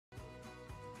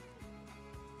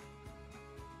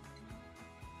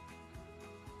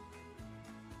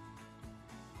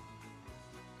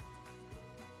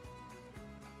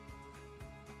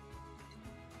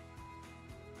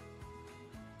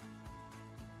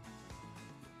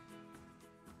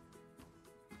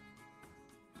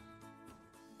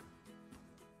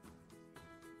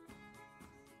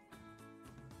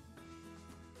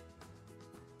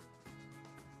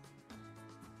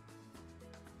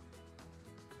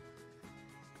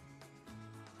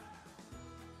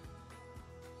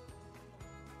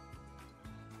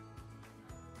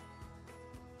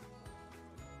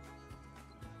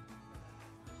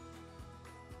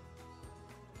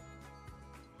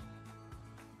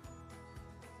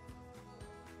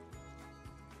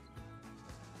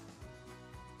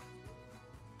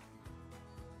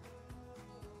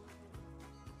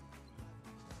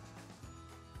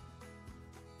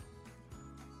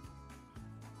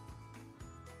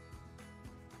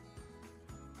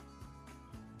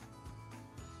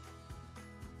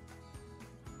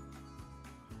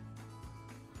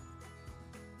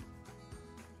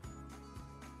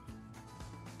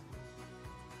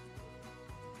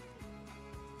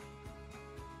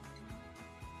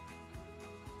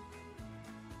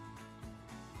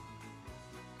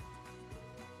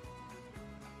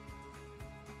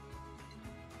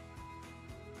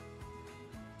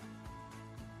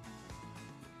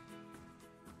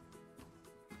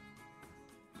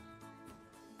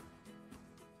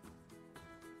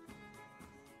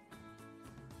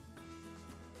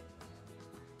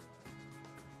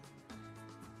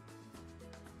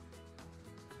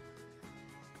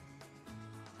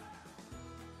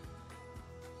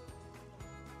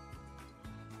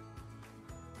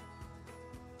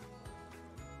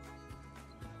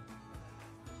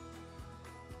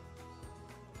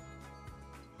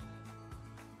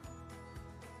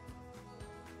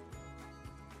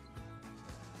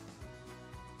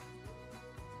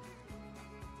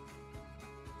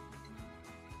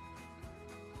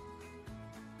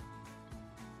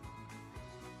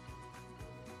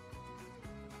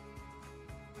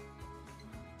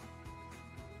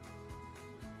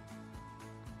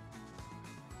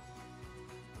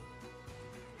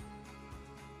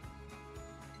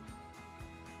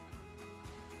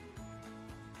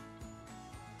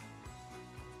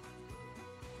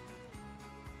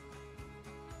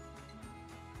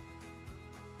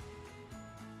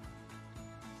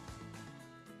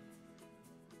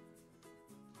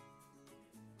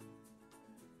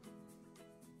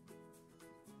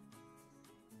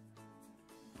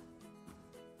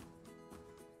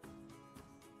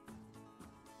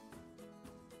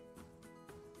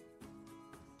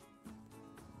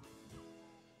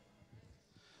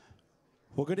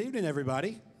Well, good evening,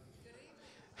 everybody.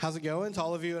 How's it going? To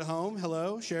all of you at home,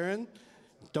 hello, Sharon.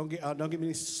 Don't give me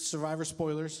any Survivor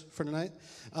spoilers for tonight.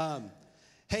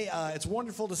 Hey, it's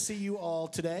wonderful to see you all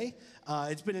today.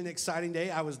 It's been an exciting day.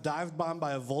 I was dive bombed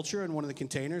by a vulture in one of the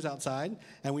containers outside,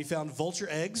 and we found vulture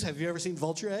eggs. Have you ever seen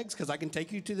vulture eggs? Because I can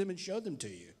take you to them and show them to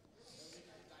you.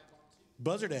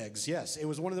 Buzzard eggs, yes. It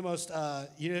was one of the most,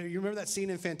 you remember that scene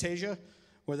in Fantasia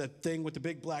where the thing with the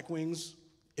big black wings?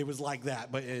 It was like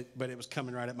that, but it was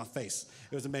coming right at my face.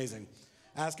 It was amazing.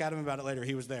 Ask Adam about it later.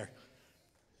 He was there.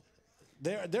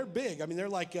 They're big. I mean, they're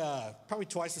like probably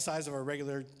twice the size of a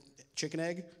regular chicken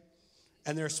egg,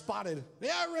 and they're spotted.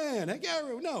 Yeah, I ran.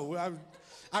 No,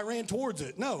 I ran towards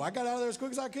it. No, I got out of there as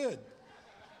quick as I could.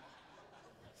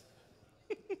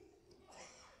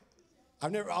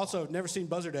 I've never seen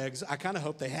buzzard eggs. I kind of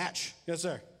hope they hatch. Yes,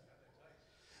 sir.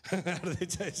 How do they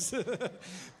taste?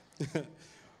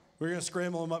 We're going to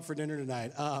scramble them up for dinner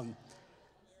tonight.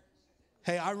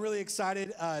 Hey, I'm really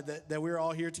excited that we're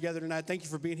all here together tonight. Thank you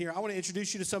for being here. I want to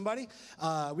introduce you to somebody.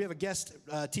 We have a guest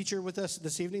teacher with us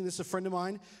this evening. This is a friend of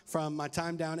mine from my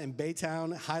time down in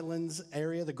Baytown, Highlands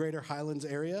area, the greater Highlands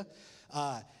area.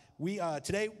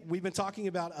 Today, we've been talking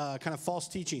about kind of false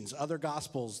teachings, other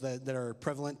gospels that are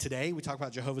prevalent today. We talked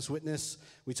about Jehovah's Witness.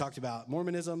 We talked about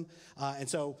Mormonism. And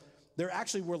so there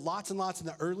actually were lots and lots in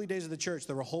the early days of the church.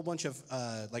 There were a whole bunch of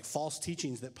like false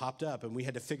teachings that popped up, and we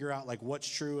had to figure out like what's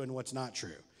true and what's not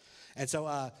true. And so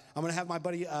I'm going to have my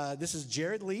buddy, this is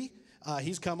Jared Lee.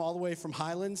 He's come all the way from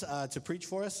Highlands to preach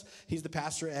for us. He's the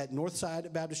pastor at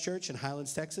Northside Baptist Church in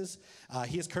Highlands, Texas.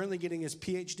 He is currently getting his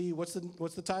PhD. What's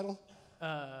the title?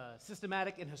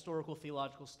 Systematic and Historical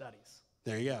Theological Studies.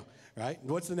 There you go. Right.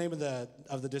 What's the name of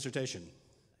the dissertation?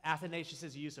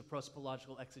 Athanasius' use of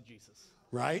prosopological exegesis.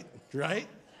 Right.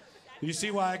 You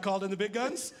see why I called in the big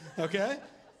guns? Okay.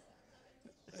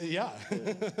 Yeah.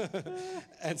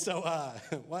 And so,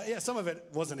 some of it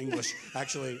wasn't English,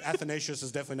 actually. Athanasius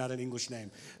is definitely not an English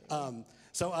name.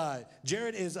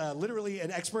 Jared is literally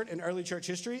an expert in early church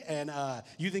history, and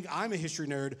you think I'm a history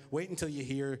nerd, wait until you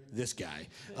hear this guy.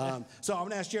 So I'm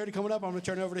going to ask Jared to come up. I'm going to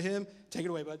turn it over to him. Take it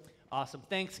away, bud. Awesome.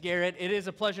 Thanks, Garrett. It is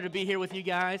a pleasure to be here with you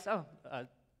guys.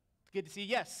 Good to see you.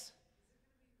 Yes.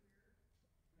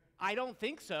 I don't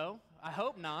think so. I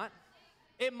hope not.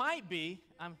 It might be.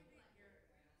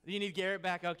 You need Garrett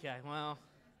back? Okay, well.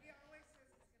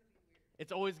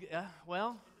 It's always,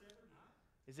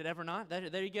 is it ever not?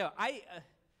 There you go.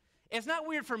 It's not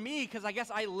weird for me because I guess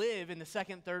I live in the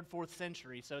 2nd, 3rd, 4th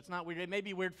century, so it's not weird. It may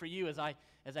be weird for you as I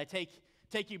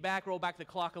take you back, roll back the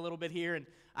clock a little bit here. And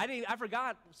I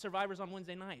forgot Survivor's on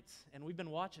Wednesday nights, and we've been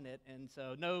watching it, and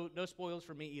so no spoilers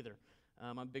for me either.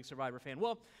 I'm a big Survivor fan.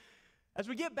 Well, as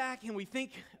we get back and we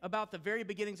think about the very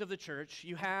beginnings of the church,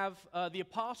 you have the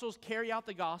apostles carry out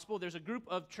the gospel. There's a group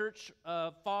of church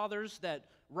fathers that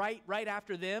right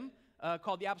after them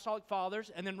called the Apostolic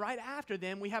Fathers, and then right after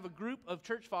them we have a group of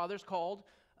church fathers called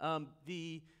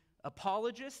the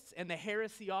Apologists and the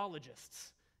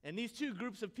Heresiologists. And these two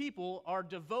groups of people are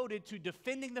devoted to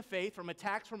defending the faith from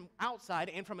attacks from outside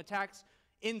and from attacks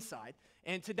inside.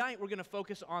 And tonight we're going to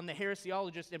focus on the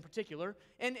heresiologists in particular,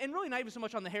 and really not even so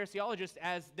much on the heresiologists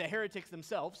as the heretics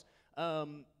themselves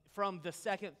from the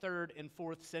 2nd, 3rd, and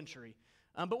 4th century.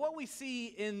 But what we see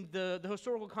in the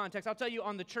historical context, I'll tell you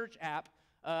on the church app,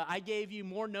 I gave you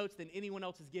more notes than anyone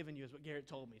else has given you is what Garrett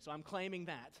told me, so I'm claiming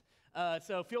that.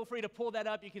 So feel free to pull that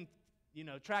up. You can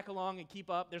track along and keep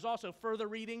up. There's also further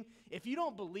reading. If you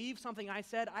don't believe something I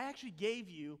said, I actually gave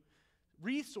you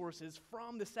resources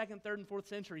from the 2nd, 3rd, and 4th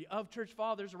century of church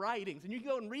fathers' writings. And you can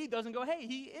go and read those and go, hey,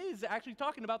 he is actually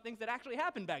talking about things that actually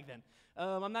happened back then.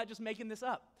 I'm not just making this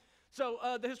up. So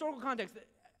the historical context,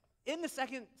 in the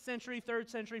 2nd century, 3rd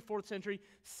century, 4th century,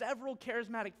 several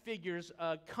charismatic figures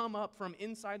come up from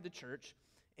inside the church,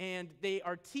 and they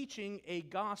are teaching a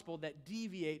gospel that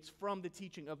deviates from the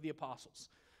teaching of the apostles.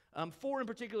 4 in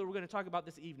particular we're going to talk about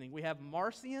this evening. We have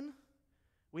Marcion,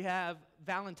 we have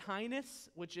Valentinus,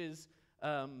 which is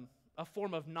a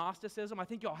form of Gnosticism. I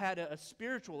think y'all had a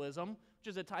spiritualism, which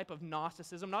is a type of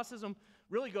Gnosticism. Gnosticism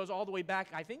really goes all the way back,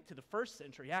 I think, to the 1st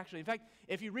century, actually. In fact,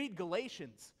 if you read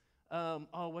Galatians,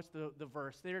 what's the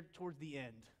verse? There towards the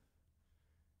end.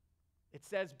 It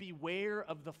says, beware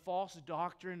of the false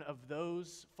doctrine of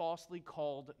those falsely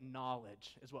called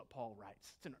knowledge, is what Paul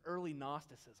writes. It's an early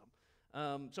Gnosticism.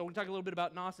 So we're going to talk a little bit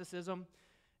about Gnosticism.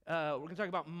 We're going to talk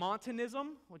about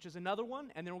Montanism, which is another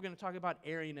one, and then we're going to talk about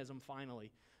Arianism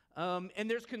finally. And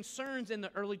there's concerns in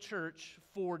the early church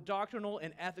for doctrinal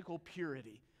and ethical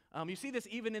purity. You see this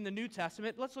even in the New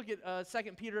Testament. Let's look at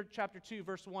 2 Peter chapter 2,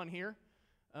 verse 1 here.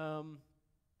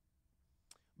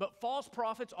 But false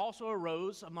prophets also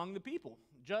arose among the people,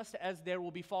 just as there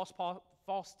will be false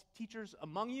teachers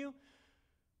among you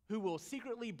who will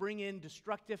secretly bring in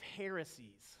destructive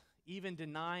heresies, even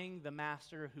denying the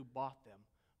master who bought them,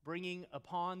 bringing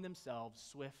upon themselves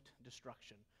swift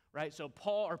destruction. Right? So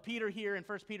Peter here in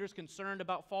 1 Peter is concerned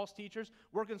about false teachers.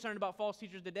 We're concerned about false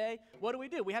teachers today. What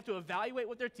do? We have to evaluate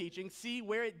what they're teaching, see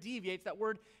where it deviates. That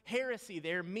word heresy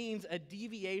there means a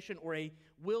deviation or a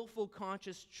willful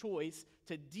conscious choice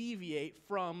to deviate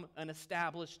from an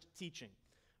established teaching.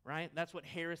 Right? That's what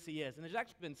heresy is. And there's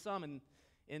actually been some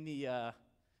in the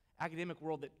academic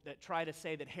world that try to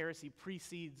say that heresy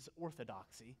precedes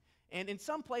orthodoxy. And in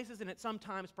some places and at some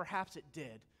times, perhaps it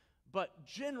did. But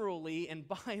generally and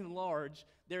by and large,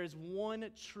 there is one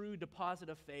true deposit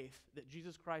of faith that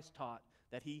Jesus Christ taught,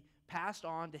 that he passed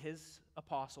on to his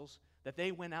apostles, that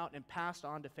they went out and passed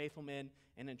on to faithful men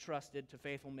and entrusted to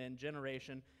faithful men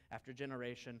generation after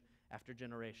generation after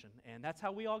generation. And that's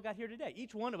how we all got here today.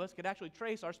 Each one of us could actually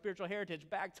trace our spiritual heritage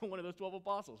back to one of those 12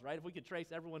 apostles, right? If we could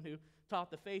trace everyone who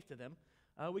taught the faith to them,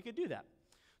 we could do that.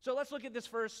 So let's look at this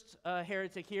first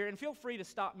heretic here, and feel free to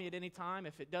stop me at any time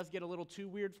if it does get a little too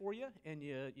weird for you and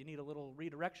you need a little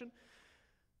redirection.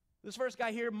 This first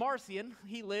guy here, Marcion,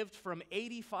 he lived from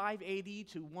 85 AD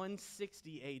to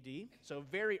 160 AD, so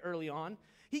very early on.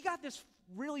 He got this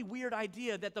really weird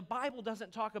idea that the Bible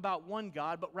doesn't talk about one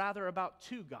God, but rather about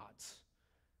two gods.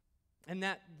 And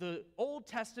that the Old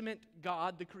Testament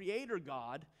God, the Creator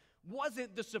God,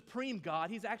 wasn't the supreme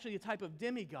God. He's actually a type of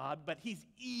demigod, but he's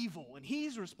evil, and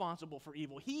he's responsible for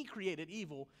evil. He created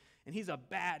evil, and he's a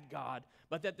bad God.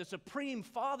 But that the supreme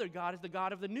Father God is the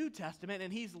God of the New Testament,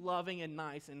 and he's loving and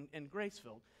nice and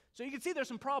grace-filled. So you can see there's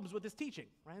some problems with this teaching,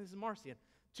 right? This is Marcion.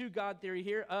 Two-God theory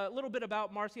here. A little bit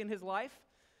about Marcion, his life.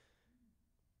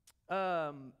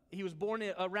 He was born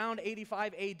around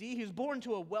 85 AD. He was born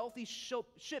to a wealthy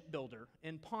shipbuilder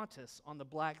in Pontus on the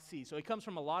Black Sea. So he comes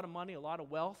from a lot of money, a lot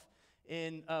of wealth.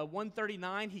 In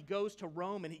 139, he goes to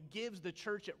Rome, and he gives the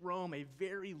church at Rome a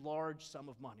very large sum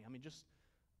of money. I mean, just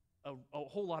a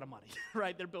whole lot of money,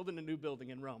 right? They're building a new building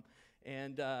in Rome.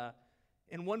 And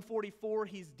in 144,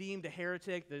 he's deemed a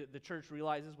heretic. The church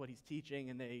realizes what he's teaching,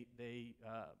 and they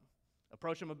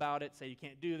approach him about it, say, you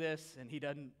can't do this, and he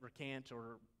doesn't recant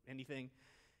or anything.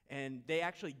 And they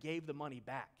actually gave the money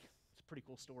back. It's a pretty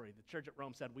cool story. The church at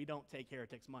Rome said, we don't take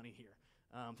heretics' money here.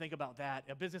 Think about that.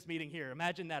 A business meeting here.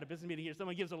 Imagine that, a business meeting here.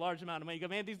 Someone gives a large amount of money. You go,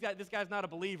 man, this guy's not a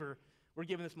believer. We're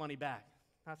giving this money back.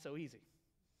 Not so easy.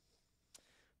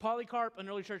 Polycarp, an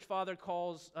early church father,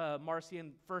 calls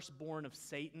Marcion firstborn of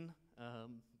Satan.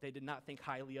 They did not think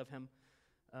highly of him.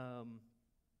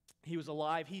 He was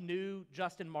alive. He knew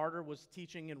Justin Martyr was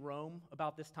teaching in Rome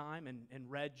about this time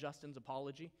and read Justin's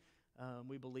apology,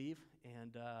 we believe,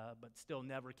 but still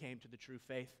never came to the true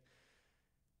faith.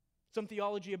 Some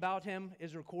theology about him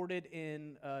is recorded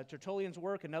in Tertullian's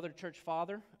work, another church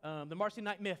father. The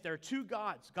Marcionite myth, there are two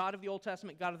gods, God of the Old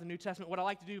Testament, God of the New Testament. What I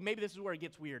like to do, maybe this is where it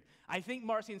gets weird. I think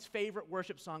Marcion's favorite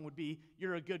worship song would be,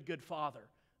 You're a Good, Good Father.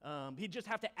 He'd just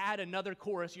have to add another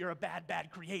chorus, You're a Bad,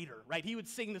 Bad Creator, right? He would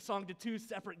sing the song to two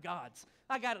separate gods.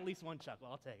 I got at least one chuckle.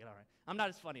 I'll take it, all right. I'm not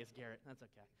as funny as Garrett. That's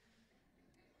okay.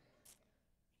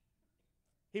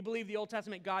 He believed the Old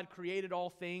Testament God created all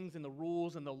things and the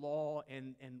rules and the law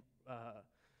and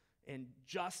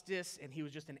justice, and he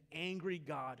was just an angry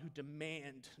God who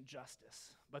demanded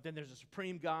justice. But then there's a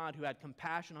supreme God who had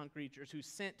compassion on creatures, who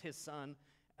sent his son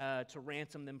to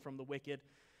ransom them from the wicked.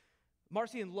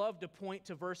 Marcion loved to point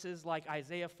to verses like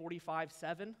Isaiah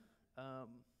 45:7,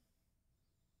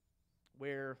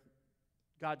 where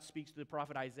God speaks to the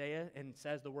prophet Isaiah and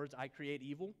says the words, I create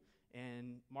evil.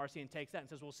 And Marcion takes that and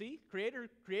says, well, see, creator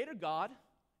God,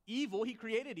 evil, he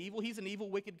created evil, he's an evil,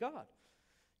 wicked God.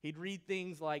 He'd read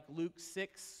things like Luke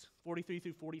 6:43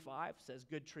 through 45, says,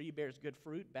 good tree bears good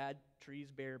fruit, bad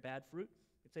trees bear bad fruit.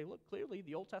 He'd say, look, clearly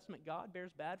the Old Testament God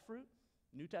bears bad fruit,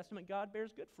 New Testament God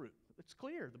bears good fruit. It's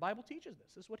clear. The Bible teaches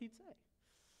this. This is what he'd say.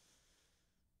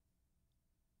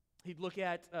 He'd look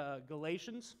at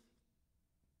Galatians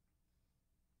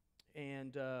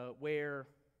and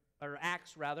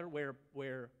Acts rather,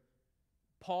 where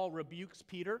Paul rebukes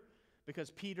Peter because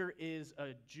Peter is a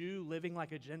Jew living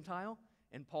like a Gentile.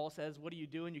 And Paul says, what are you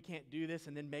doing? You can't do this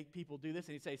and then make people do this.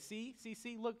 And he'd say,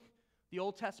 see, look, the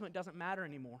Old Testament doesn't matter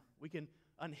anymore. We can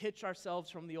unhitch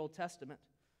ourselves from the Old Testament.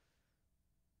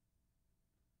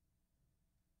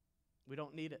 We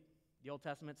don't need it. The Old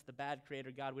Testament's the bad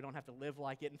creator God. We don't have to live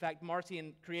like it. In fact,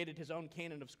 Marcion created his own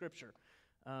canon of Scripture,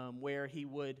 where he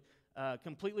would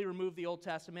completely remove the Old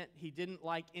Testament. He didn't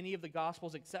like any of the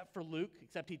Gospels except for Luke,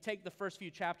 except he'd take the first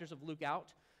few chapters of Luke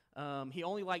out. He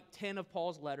only liked 10 of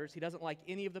Paul's letters. He doesn't like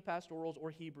any of the pastorals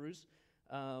or Hebrews.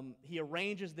 He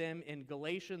arranges them in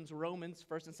Galatians, Romans,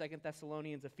 1st and 2nd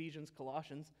Thessalonians, Ephesians,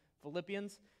 Colossians,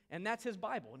 Philippians, and that's his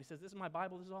Bible. And he says, this is my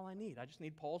Bible, this is all I need. I just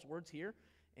need Paul's words here.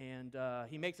 And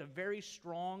he makes a very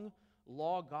strong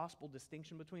law-gospel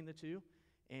distinction between the two,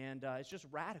 and it's just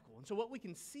radical. And so what we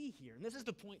can see here, and this is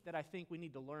the point that I think we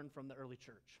need to learn from the early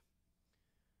church,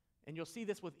 and you'll see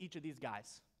this with each of these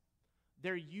guys.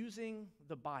 They're using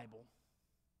the Bible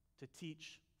to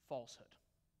teach falsehood.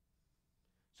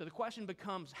 So the question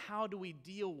becomes, how do we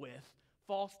deal with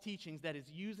false teachings that is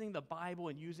using the Bible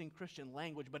and using Christian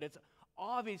language, but it's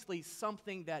obviously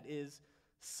something that is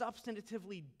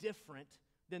substantively different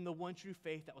than the one true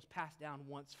faith that was passed down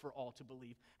once for all to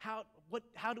believe? How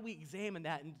do we examine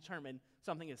that and determine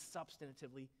something is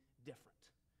substantively different?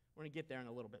 We're going to get there in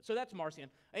a little bit. So that's Marcion.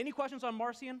 Any questions on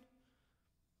Marcion?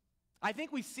 I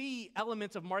think we see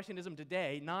elements of Marcionism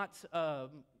today, not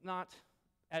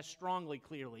as strongly,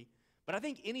 clearly. But I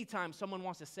think anytime someone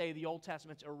wants to say the Old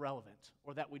Testament's irrelevant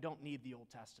or that we don't need the Old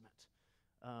Testament,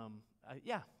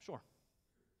 yeah, sure.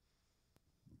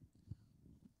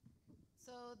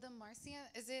 So the Marcion,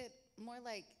 is it more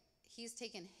like he's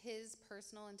taken his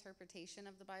personal interpretation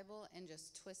of the Bible and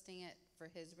just twisting it for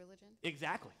his religion?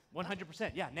 Exactly,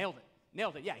 100%. Yeah, nailed it.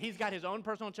 Nailed it. Yeah, he's got his own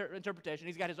personal interpretation.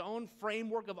 He's got his own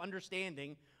framework of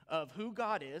understanding of who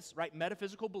God is, right?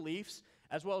 Metaphysical beliefs,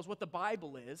 as well as what the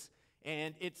Bible is.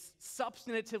 And it's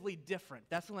substantively different.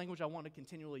 That's the language I want to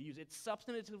continually use. It's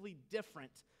substantively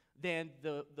different than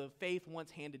the faith once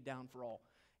handed down for all.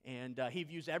 And he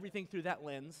views everything through that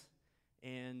lens,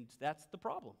 and that's the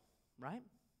problem, right?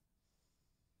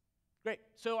 Great.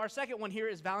 So our second one here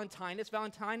is Valentinus.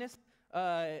 Valentinus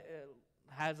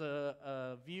has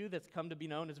a view that's come to be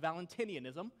known as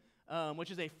Valentinianism, which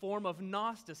is a form of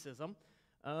Gnosticism,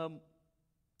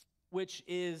 which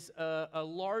is a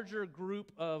larger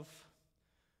group of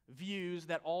views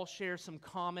that all share some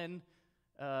common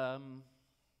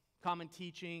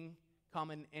teaching,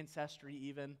 common ancestry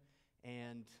even,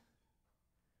 and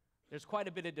there's quite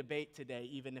a bit of debate today,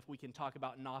 even if we can talk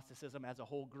about Gnosticism as a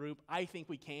whole group. I think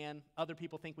we can. Other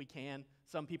people think we can.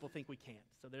 Some people think we can't.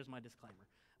 So there's my disclaimer.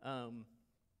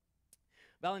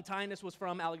 Valentinus was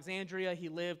from Alexandria. He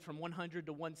lived from 100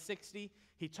 to 160.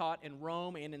 He taught in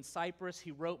Rome and in Cyprus.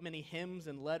 He wrote many hymns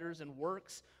and letters and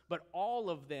works, but all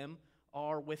of them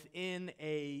are within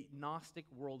a Gnostic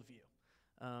worldview.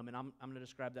 And I'm going to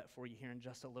describe that for you here in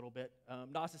just a little bit.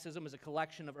 Gnosticism is a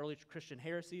collection of early Christian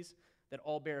heresies that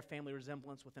all bear a family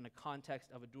resemblance within a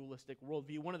context of a dualistic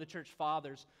worldview. One of the church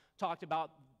fathers talked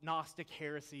about Gnostic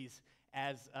heresies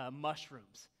as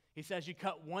mushrooms. He says you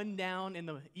cut one down in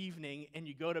the evening and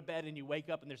you go to bed and you wake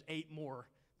up and there's 8 more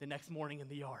the next morning in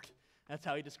the yard. That's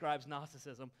how he describes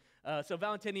Gnosticism. So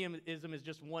Valentinianism is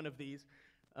just one of these.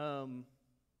 1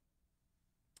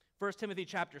 Timothy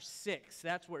chapter 6,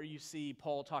 that's where you see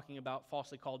Paul talking about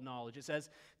falsely called knowledge. It says,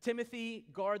 Timothy,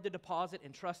 guard the deposit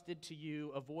entrusted to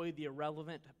you. Avoid the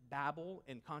irrelevant babble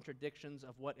and contradictions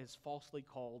of what is falsely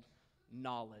called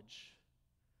knowledge.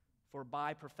 For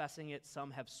by professing it,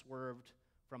 some have swerved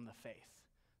from the faith.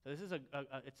 So this is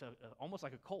almost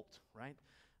like a cult, right?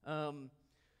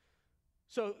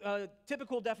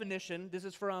 Typical definition, this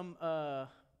is from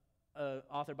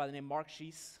author by the name Mark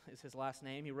Schiess is his last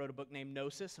name. He wrote a book named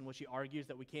Gnosis, in which he argues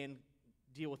that we can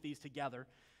deal with these together.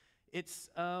 It's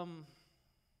an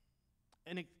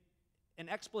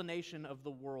explanation of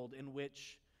the world in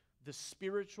which the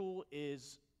spiritual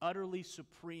is utterly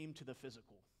supreme to the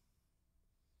physical,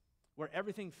 where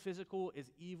everything physical is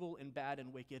evil and bad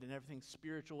and wicked, and everything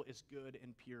spiritual is good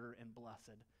and pure and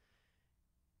blessed.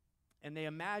 And they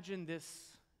imagine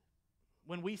this,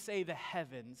 when we say the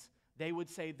heavens, they would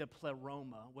say the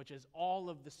pleroma, which is all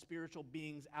of the spiritual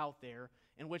beings out there,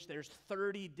 in which there's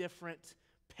 30 different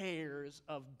pairs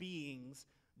of beings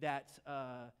that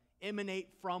emanate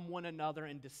from one another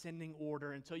in descending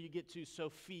order until you get to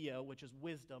Sophia, which is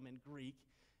wisdom in Greek.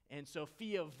 And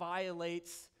Sophia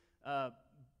violates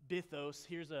Bythos.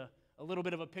 Here's a little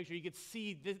bit of a picture. You can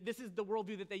see this is the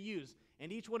worldview that they use.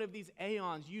 And each one of these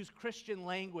aeons use Christian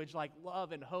language like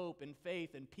love and hope and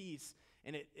faith and peace.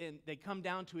 And they come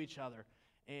down to each other.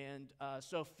 And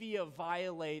Sophia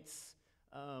violates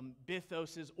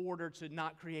Bythos' order to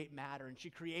not create matter, and she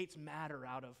creates matter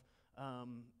out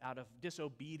of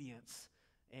disobedience.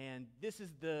 And this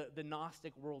is the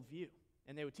Gnostic worldview.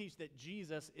 And they would teach that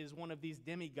Jesus is one of these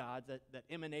demigods that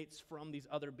emanates from these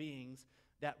other beings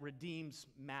that redeems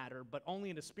matter, but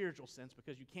only in a spiritual sense,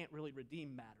 because you can't really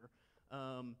redeem matter.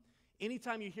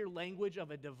 Anytime you hear language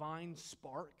of a divine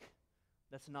spark,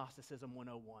 that's Gnosticism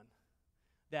 101.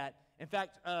 That, in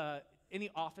fact, any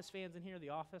Office fans in here?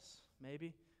 The Office,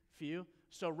 maybe? Few?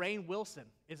 So Rainn Wilson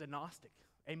is a Gnostic,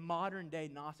 a modern-day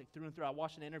Gnostic through and through. I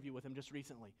watched an interview with him just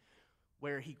recently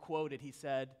where he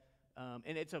said,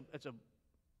 and it's a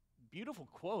beautiful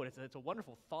quote. It's a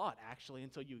wonderful thought, actually,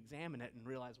 until you examine it and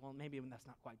realize, well, maybe even that's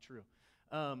not quite true.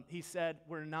 He said,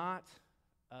 we're not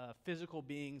physical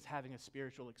beings having a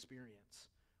spiritual experience.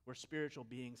 We're spiritual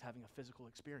beings having a physical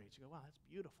experience. You go, wow, that's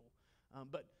beautiful.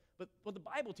 But what the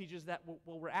Bible teaches is that,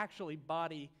 well, we're actually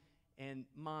body and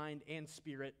mind and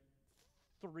spirit,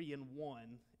 3 in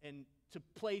 1. And to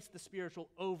place the spiritual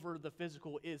over the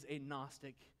physical is a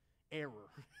Gnostic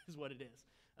error, is what it is.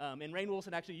 And Rainn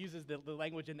Wilson actually uses the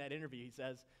language in that interview. He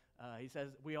says,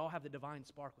 we all have the divine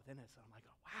spark within us. And I'm like,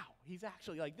 oh, wow, he's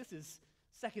actually like, this is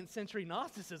 2nd century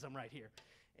Gnosticism right here.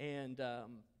 And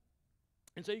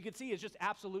so you can see it's just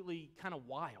absolutely kind of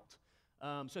wild.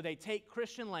 So they take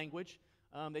Christian language,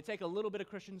 they take a little bit of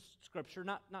Christian scripture,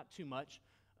 not too much,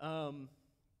 and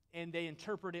they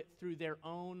interpret it through their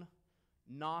own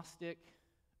Gnostic,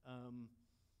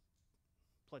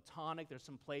 Platonic, there's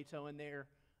some Plato in there,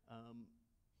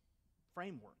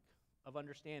 framework of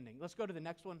understanding. Let's go to the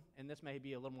next one, and this may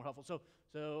be a little more helpful.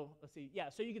 So let's see. Yeah,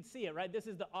 so you can see it, right? This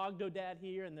is the Ogdodad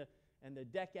here, and the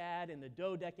Decad, and the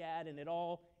Dodecad, and it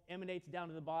all emanates down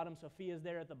to the bottom. Sophia's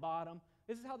there at the bottom.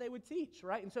 This is how they would teach,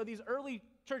 right? And so these early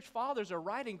church fathers are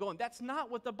writing, going, that's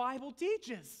not what the Bible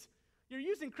teaches. You're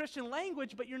using Christian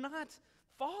language, but you're not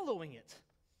following it.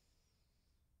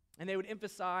 And they would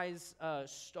emphasize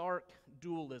stark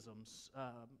dualisms,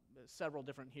 several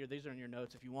different here. These are in your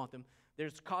notes if you want them.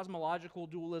 There's cosmological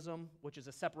dualism, which is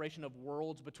a separation of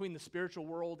worlds. Between the spiritual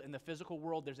world and the physical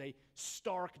world, there's a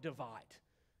stark divide,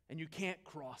 and you can't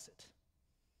cross it.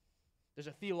 There's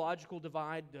a theological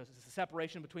divide. There's a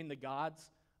separation between the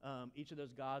gods. Each of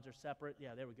those gods are separate.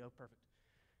 Yeah, there we go. Perfect.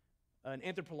 An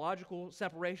anthropological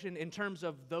separation in terms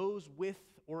of those with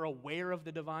or aware of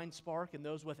the divine spark and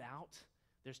those without.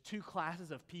 There's 2 classes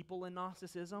of people in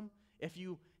Gnosticism. If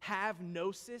you have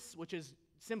gnosis, which is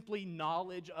simply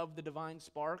knowledge of the divine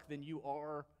spark, then you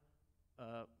are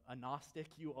a Gnostic.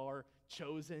 You are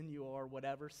chosen. You are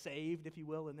whatever, saved, if you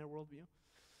will, in their worldview.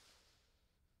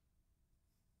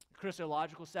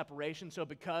 Christological separation. So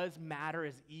because matter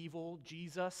is evil,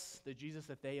 Jesus, the Jesus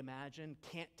that they imagine,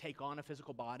 can't take on a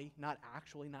physical body. Not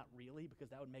actually, not really, because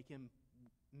that would make him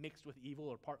mixed with evil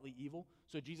or partly evil.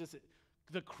 So Jesus,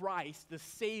 the Christ, the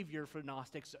Savior for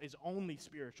Gnostics, is only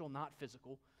spiritual, not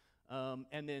physical.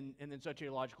 And then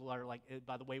soteriological, or like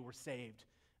by the way we're saved,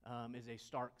 is a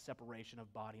stark separation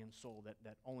of body and soul,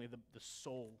 that only the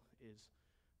soul is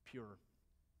pure.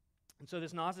 And so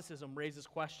this Gnosticism raises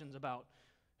questions about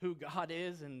who God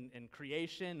is and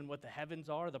creation and what the heavens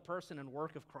are, the person and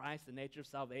work of Christ, the nature of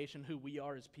salvation, who we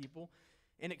are as people.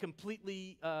 And it's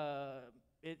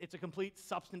a complete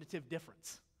substantive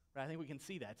difference. Right? I think we can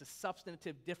see that. It's a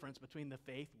substantive difference between the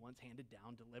faith once handed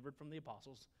down, delivered from the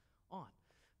apostles on.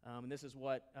 And this is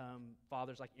what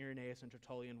fathers like Irenaeus and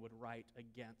Tertullian would write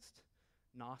against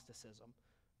Gnosticism.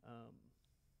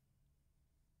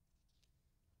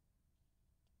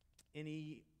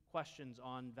 Any questions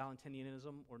on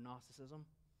Valentinianism or Gnosticism?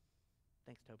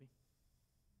 Thanks, Toby.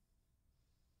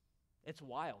 It's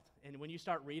wild. And when you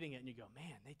start reading it and you go,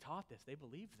 man, they taught this, they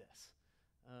believed this.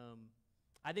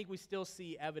 I think we still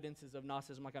see evidences of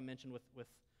Gnosticism, like I mentioned with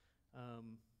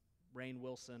Rainn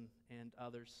Wilson and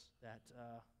others, that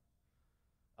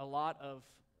a lot of,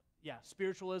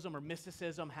 spiritualism or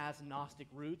mysticism has Gnostic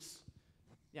roots.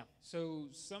 Yeah. So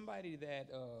somebody that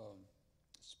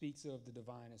speaks of the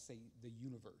divine as, say, the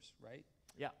universe, right?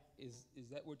 Yeah. Is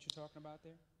that what you're talking about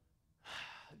there?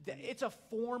 It's a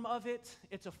form of it.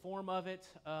 It's a form of it.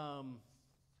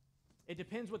 It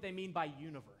depends what they mean by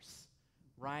universe,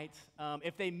 right?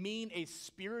 If they mean a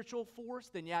spiritual force,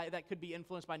 then yeah, that could be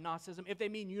influenced by Gnosticism. If they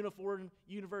mean uniform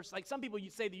universe, like some people, you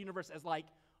say the universe as like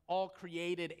all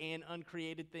created and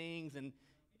uncreated things, and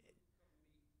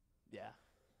yeah.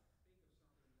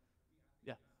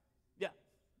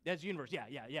 That's universe.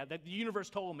 Yeah. The universe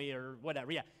told me, or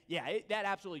whatever. That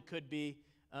absolutely could be.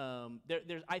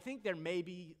 I think there may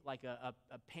be like a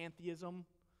pantheism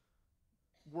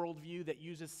worldview that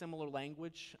uses similar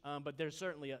language, but there's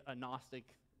certainly a Gnostic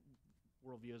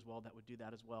worldview as well that would do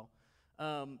that as well.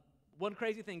 One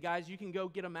crazy thing, guys, you can go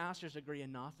get a master's degree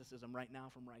in Gnosticism right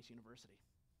now from Rice University.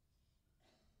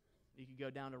 You can go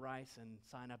down to Rice and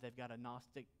sign up. They've got a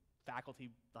Gnostic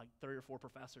faculty, like 3 or 4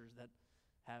 professors that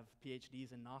have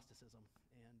PhDs in Gnosticism.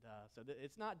 And so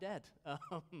it's not dead.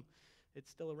 It's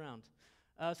still around.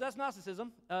 So that's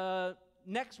Gnosticism.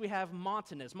 Next we have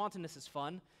Montanus. Montanus is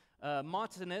fun.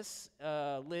 Montanus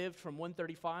lived from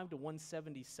 135 to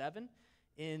 177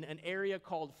 in an area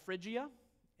called Phrygia.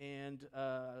 and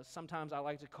sometimes I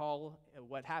like to call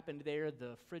what happened there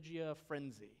the Phrygia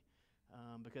frenzy,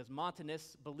 because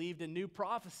Montanus believed in new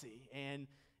prophecy and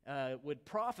would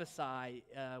prophesy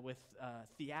with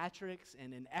theatrics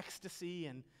and in ecstasy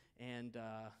and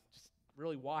just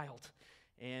really wild.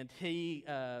 And he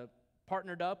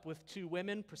partnered up with two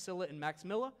women, Priscilla and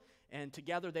Maximilla, and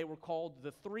together they were called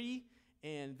the Three,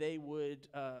 and they would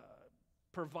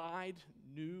provide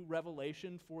new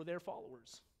revelation for their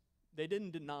followers. They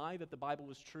didn't deny that the Bible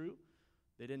was true.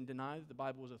 They didn't deny that the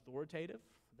Bible was authoritative,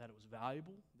 that it was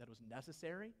valuable, that it was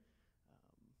necessary.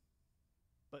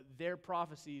 But their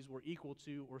prophecies were equal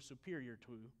to or superior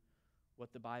to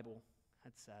what the Bible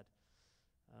had said.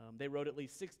 They wrote at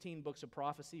least 16 books of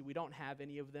prophecy. We don't have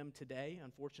any of them today,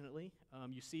 unfortunately.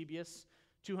 Eusebius,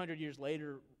 200 years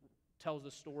later, tells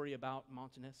the story about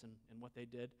Montanus and what they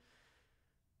did.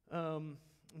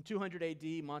 In 200 AD,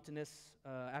 Montanus,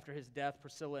 after his death,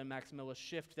 Priscilla and Maximilla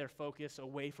shift their focus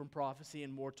away from prophecy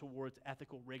and more towards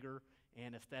ethical rigor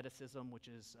and aestheticism, which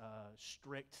is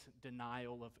strict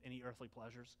denial of any earthly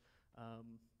pleasures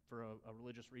for a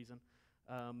religious reason.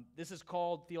 This is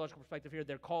called, theological perspective here,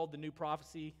 they're called the New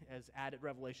Prophecy as added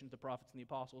revelation to the prophets and the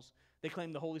apostles. They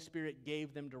claim the Holy Spirit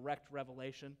gave them direct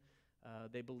revelation.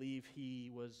 They believe he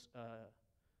was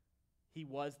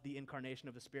the incarnation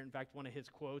of the Spirit. In fact, one of his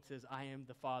quotes is, "I am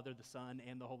the Father, the Son,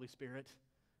 and the Holy Spirit."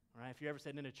 All right? If you're ever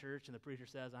sitting in a church and the preacher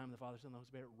says, "I am the Father, Son, and the Holy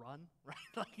Spirit," run, right?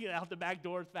 Like, get out the back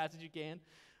door as fast as you can.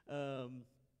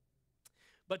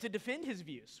 But to defend his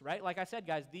views, right? Like I said,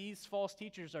 guys, these false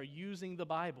teachers are using the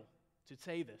Bible to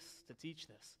say this, to teach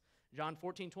this. John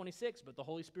 14:26, "But the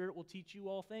Holy Spirit will teach you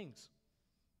all things."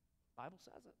 The Bible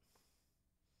says it.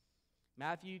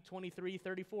 Matthew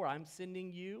 23:34, "I'm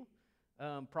sending you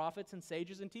prophets and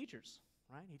sages and teachers."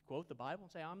 Right? He'd quote the Bible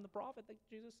and say, "I'm the prophet that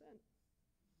Jesus sent."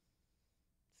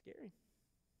 Scary.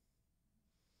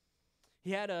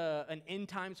 He had an end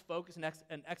times focus, an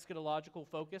eschatological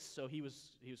focus, so he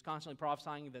was constantly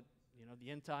prophesying that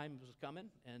the end time was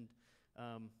coming, and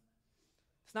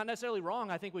it's not necessarily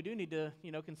wrong. I think we do need to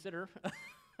consider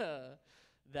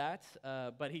that,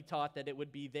 but he taught that it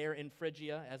would be there in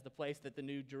Phrygia as the place that the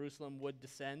New Jerusalem would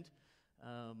descend.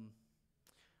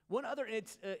 One other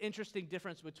interesting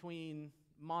difference between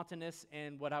Montanus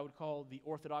and what I would call the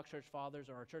Orthodox church fathers,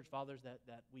 or our church fathers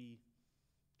that we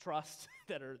trust,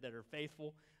 that are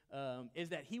faithful, is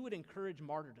that he would encourage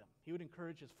martyrdom. He would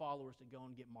encourage his followers to go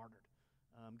and get martyred,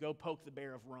 go poke the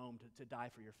bear of Rome to die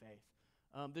for your faith.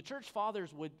 The church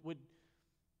fathers would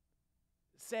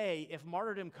say, if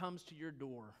martyrdom comes to your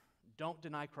door, don't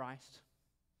deny Christ,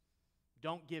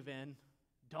 don't give in,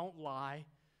 don't lie,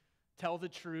 tell the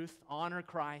truth, honor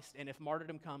Christ, and if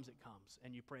martyrdom comes, it comes,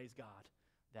 and you praise God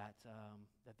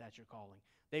that's your calling.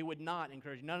 They would not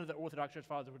encourage, none of the Orthodox church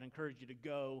fathers would encourage you to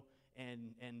go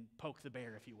and poke the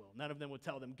bear, if you will. None of them would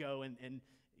tell them, go and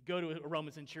go to a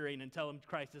Roman centurion and tell him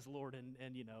Christ is Lord and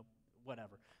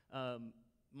whatever.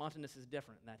 Montanus is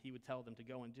different in that he would tell them to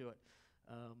go and do it.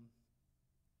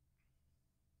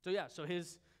 So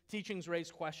his teachings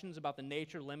raised questions about the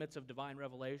nature, limits of divine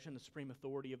revelation, the supreme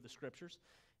authority of the Scriptures,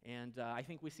 and I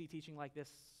think we see teaching like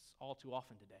this all too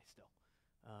often today still.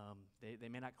 They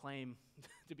may not claim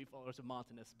to be followers of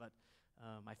Montanus, but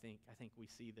I think we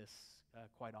see this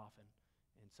quite often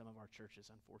in some of our churches,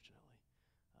 unfortunately.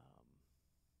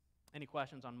 Any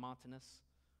questions on Montanus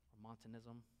or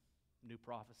Montanism, new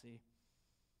prophecy?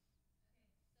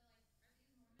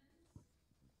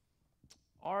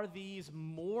 Are these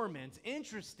Mormons?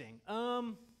 Interesting.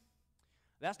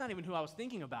 That's not even who I was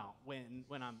thinking about when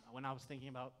I was thinking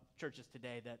about churches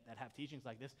today that have teachings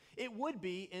like this. It would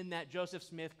be in that Joseph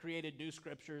Smith created new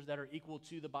scriptures that are equal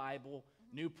to the Bible,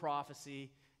 new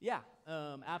prophecy. Yeah,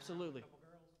 absolutely.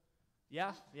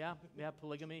 Yeah,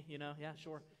 polygamy, yeah,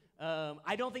 sure.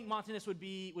 I don't think Montanus would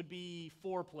be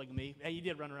for polygamy. He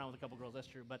did run around with a couple girls, that's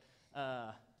true, but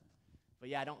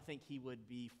yeah, I don't think he would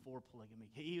be for polygamy.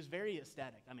 He was very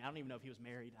aesthetic. I mean, I don't even know if he was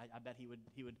married. I bet he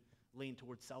would lean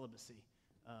towards celibacy,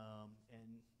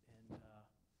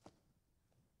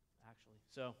 actually.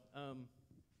 So,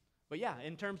 but yeah,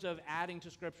 in terms of adding to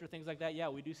Scripture, things like that, yeah,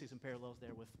 we do see some parallels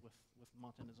there with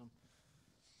Montanism.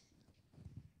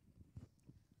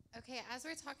 Okay, as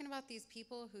we're talking about these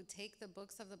people who take the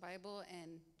books of the Bible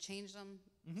and change them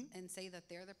and say that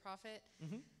they're the prophet,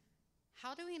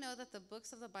 how do we know that the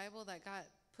books of the Bible that got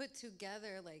put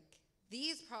together, like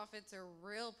these prophets are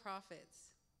real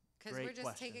prophets? Because we're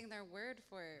just taking their word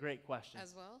for it. Great question.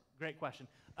 As well. Great question.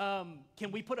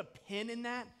 Can we put a pin in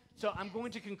that? So I'm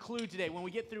going to conclude today. When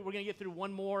we get through, we're going to get through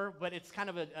one more, but it's kind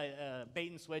of a bait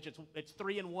and switch. It's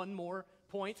 3 and 1 more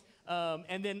points.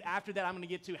 And then after that, I'm going to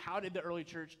get to how did the early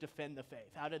church defend the faith?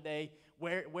 How did they,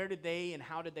 where did they, and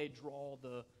how did they draw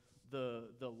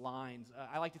the lines?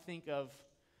 I like to think of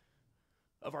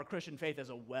our Christian faith as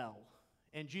a well.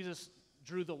 And Jesus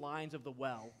drew the lines of the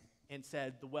well and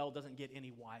said the well doesn't get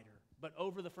any wider. But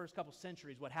over the first couple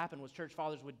centuries, what happened was church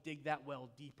fathers would dig that well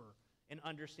deeper and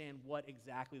understand what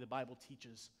exactly the Bible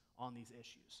teaches on these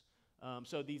issues.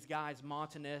 So these guys,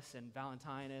 Montanus and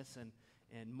Valentinus and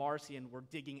Marcion, were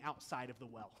digging outside of the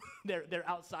well. they're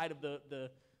outside of the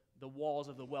walls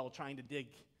of the well trying to dig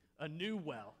a new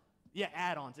well. Yeah,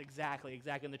 add-ons, exactly.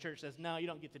 And the church says, no, you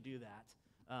don't get to do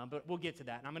that. But we'll get to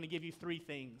that. And I'm going to give you 3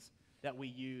 things that we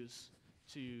use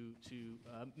to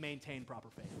maintain proper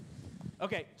faith.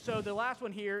 Okay, so the last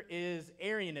one here is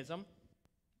Arianism.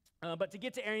 But to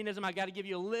get to Arianism, I got to give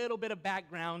you a little bit of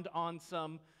background on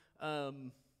some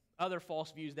other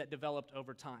false views that developed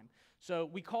over time. So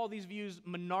we call these views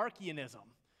monarchianism.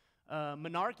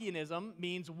 Monarchianism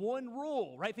means one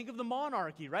rule, right? Think of the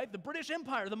monarchy, right? The British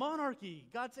Empire, the monarchy,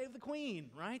 God save the Queen,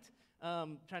 right?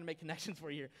 Trying to make connections for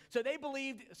you here. So they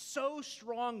believed so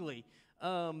strongly,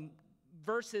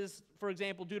 verses, for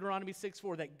example, Deuteronomy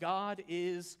 6:4, that God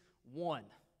is one.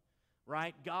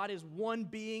 Right? God is one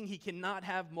being. He cannot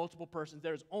have multiple persons.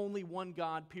 There's only one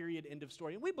God, period, end of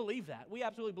story. And we believe that. We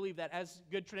absolutely believe that as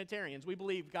good Trinitarians. We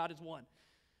believe God is one.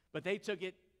 But they took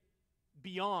it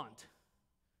beyond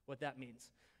what that means.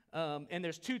 And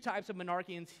there's 2 types of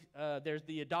monarchians. There's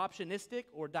the adoptionistic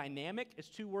or dynamic. It's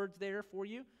 2 words there for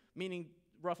you, meaning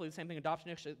roughly the same thing,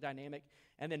 adoptionistic, dynamic.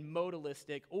 And then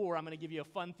modalistic, or I'm going to give you a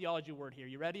fun theology word here.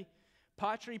 You ready?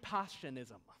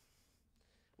 Patripassianism,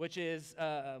 which is...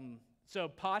 So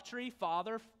patri,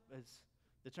 father, is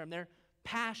the term there.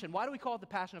 Passion. Why do we call it the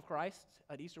Passion of Christ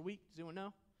at Easter week? Does anyone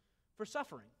know? For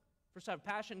suffering.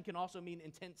 Passion can also mean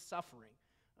intense suffering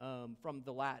from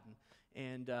the Latin.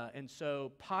 And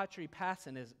so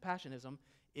patripassianism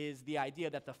is the idea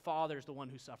that the Father is the one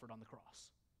who suffered on the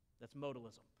cross. That's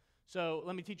modalism. So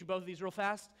let me teach you both of these real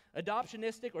fast.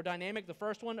 Adoptionistic or dynamic, the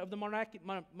first one of the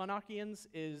monarchians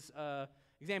is,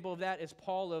 example of that is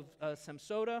Paul of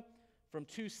Samsota from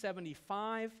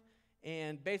 275,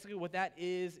 and basically what that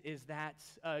is that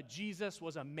Jesus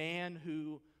was a man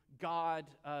who God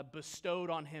bestowed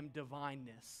on him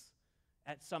divineness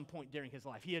at some point during his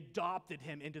life. He adopted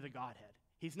him into the Godhead.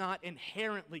 He's not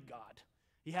inherently God.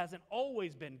 He hasn't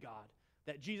always been God.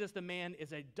 That Jesus the man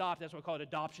is adopted. That's what we call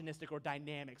it, adoptionistic or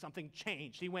dynamic. Something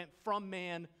changed. He went from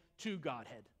man to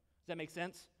Godhead. Does that make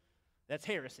sense? That's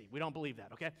heresy. We don't believe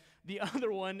that, okay? The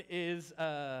other one is...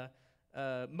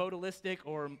 modalistic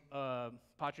or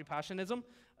patripassianism,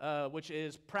 which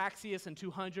is Praxius in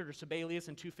 200 or Sabellius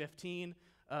in 215.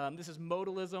 This is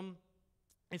modalism.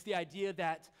 It's the idea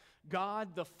that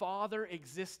God the Father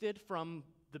existed from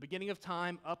the beginning of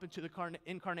time up into the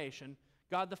incarnation.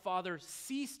 God the Father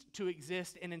ceased to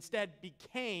exist and instead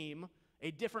became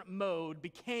a different mode,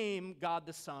 became God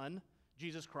the Son,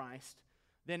 Jesus Christ.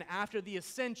 Then after the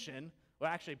ascension, well,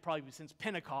 actually probably since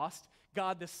Pentecost,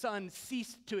 God the Son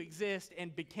ceased to exist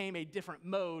and became a different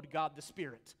mode, God the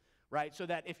Spirit, right? So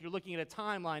that if you're looking at a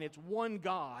timeline, it's one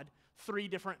God, 3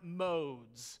 different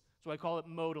modes. That's why I call it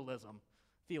modalism.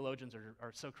 Theologians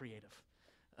are so creative.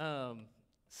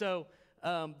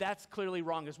 That's clearly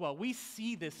wrong as well. We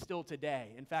see this still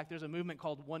today. In fact, there's a movement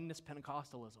called Oneness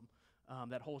Pentecostalism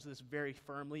that holds this very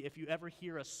firmly. If you ever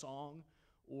hear a song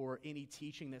or any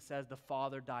teaching that says the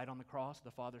Father died on the cross,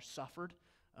 the Father suffered,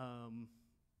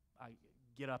 I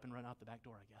get up and run out the back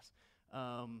door, I guess.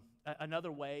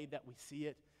 Another way that we see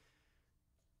it,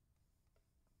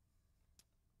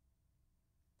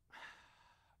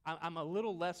 I'm a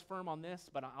little less firm on this,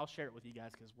 but I'll share it with you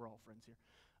guys because we're all friends here.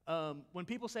 When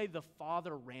people say the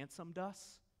Father ransomed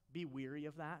us, be weary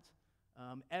of that.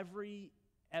 Every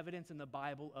evidence in the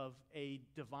Bible of a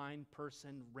divine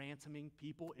person ransoming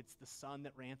people, it's the Son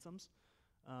that ransoms.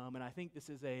 And I think this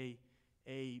is a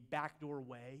backdoor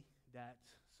way that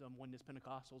some Oneness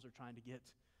Pentecostals are trying to get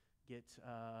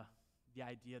the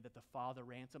idea that the Father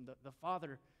ransomed. The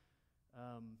Father,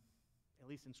 at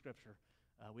least in Scripture,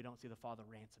 we don't see the Father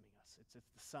ransoming us. It's the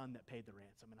Son that paid the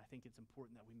ransom, and I think it's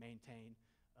important that we maintain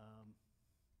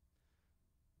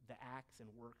the acts and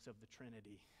works of the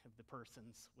Trinity, of the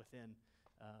persons within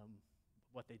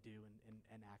what they do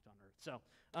and act on earth. So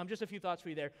just a few thoughts for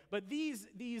you there. But these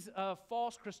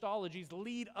false Christologies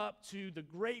lead up to the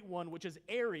great one, which is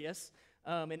Arius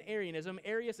and Arianism.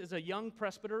 Arius is a young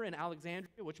presbyter in Alexandria,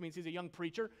 which means he's a young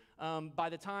preacher. By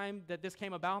the time that this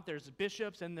came about, there's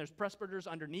bishops and there's presbyters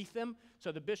underneath them.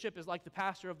 So the bishop is like the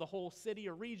pastor of the whole city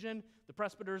or region. The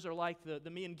presbyters are like the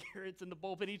me and Garrett's in the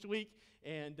pulpit each week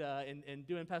and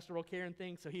doing pastoral care and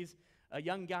things. So he's a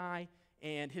young guy.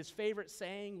 And his favorite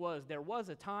saying was, there was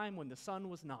a time when the sun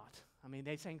was not. I mean,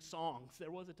 they sang songs.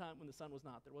 There was a time when the sun was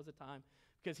not. There was a time,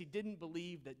 because he didn't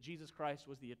believe that Jesus Christ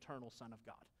was the eternal Son of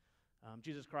God.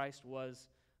 Jesus Christ was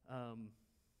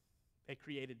a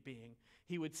created being.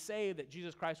 He would say that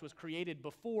Jesus Christ was created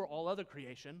before all other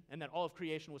creation, and that all of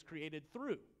creation was created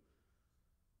through.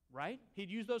 Right? He'd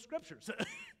use those scriptures.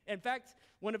 In fact,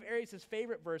 one of Arius'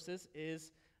 favorite verses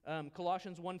is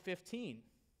Colossians 1:15.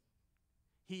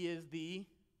 He is the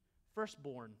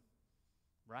firstborn,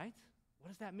 right?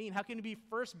 What does that mean? How can he be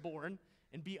firstborn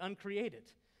and be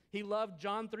uncreated? He loved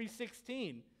John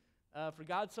 3:16. For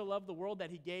God so loved the world that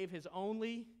he gave his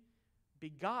only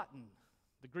begotten.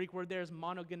 The Greek word there is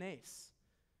monogenes.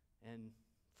 And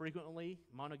frequently,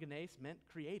 monogenes meant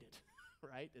created,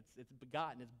 right? It's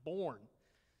begotten, it's born.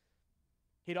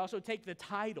 He'd also take the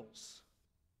titles,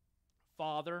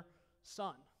 Father,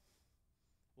 Son.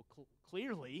 Well,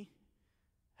 clearly,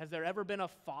 has there ever been a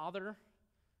father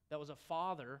that was a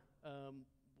father,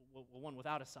 one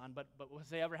without a son, but has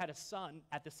they ever had a son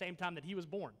at the same time that he was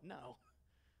born? No.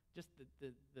 Just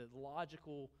the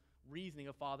logical reasoning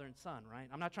of father and son, right?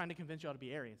 I'm not trying to convince you all to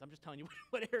be Arians. I'm just telling you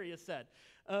what Arius said.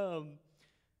 The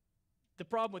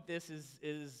problem with this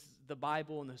is the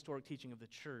Bible and the historic teaching of the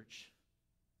church,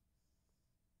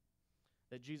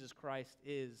 that Jesus Christ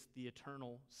is the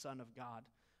eternal Son of God,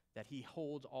 that he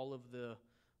holds all of the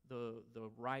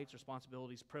rights,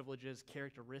 responsibilities, privileges,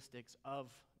 characteristics of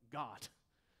God.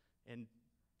 And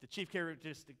the chief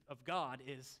characteristic of God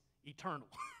is eternal,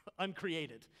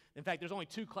 uncreated. In fact, there's only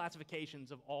two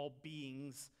classifications of all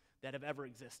beings that have ever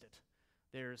existed.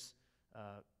 There's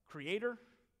creator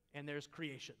and there's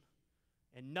creation,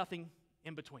 and nothing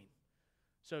in between.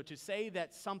 So to say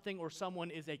that something or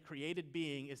someone is a created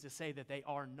being is to say that they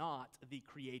are not the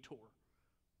creator,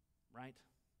 right?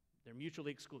 They're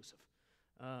mutually exclusive.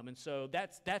 And so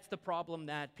that's the problem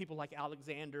that people like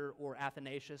Alexander or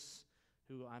Athanasius,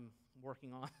 who I'm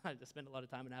working on, I spend a lot of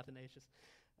time in Athanasius,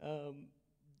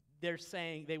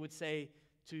 they would say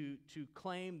to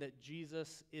claim that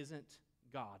Jesus isn't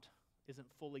God, isn't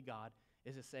fully God,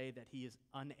 is to say that he is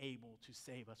unable to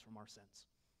save us from our sins.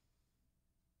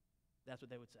 That's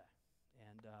what they would say.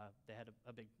 And they had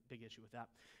a big issue with that.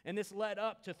 And this led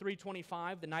up to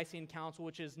 325, the Nicene Council,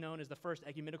 which is known as the First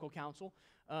Ecumenical Council.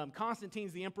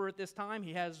 Constantine's the emperor at this time.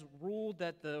 He has ruled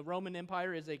that the Roman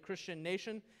Empire is a Christian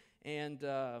nation, and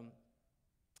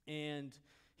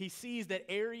he sees that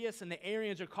Arius and the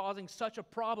Arians are causing such a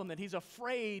problem that he's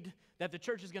afraid that the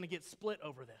church is going to get split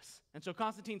over this. And so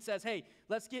Constantine says, hey,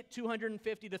 let's get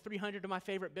 250 to 300 of my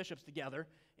favorite bishops together,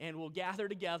 and we'll gather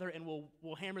together, and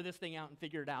we'll hammer this thing out and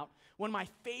figure it out. One of my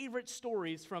favorite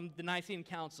stories from the Nicene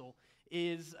Council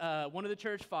is one of the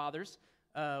church fathers.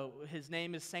 His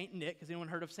name is Saint Nick. Has anyone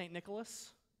heard of Saint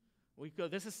Nicholas?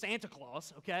 This is Santa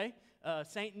Claus, okay?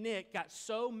 Saint Nick got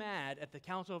so mad at the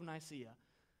Council of Nicaea.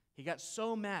 He got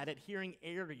so mad at hearing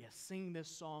Arius sing this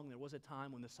song, There Was a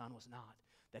Time When the Sun Was Not,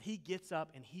 that he gets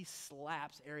up and he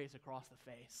slaps Arius across the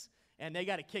face. And they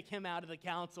got to kick him out of the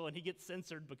council, and he gets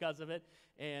censored because of it,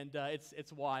 and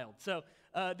it's wild. So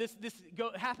this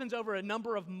happens over a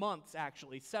number of months,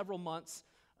 actually, several months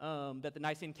that the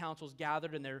Nicene Council's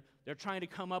gathered, and they're trying to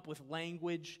come up with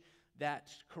language that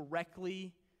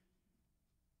correctly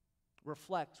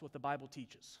reflects what the Bible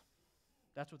teaches.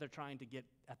 That's what they're trying to get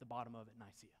at the bottom of at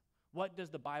Nicaea. What does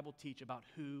the Bible teach about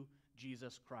who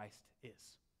Jesus Christ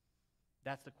is?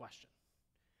 That's the question.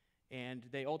 And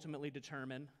they ultimately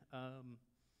determine,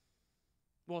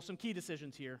 some key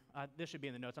decisions here. This should be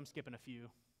in the notes. I'm skipping a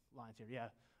few lines here. Yeah.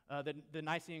 The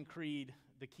Nicene Creed,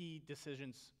 the key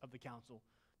decisions of the council.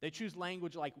 They choose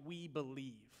language like we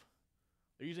believe.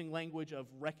 They're using language of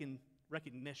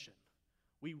recognition.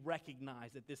 We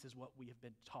recognize that this is what we have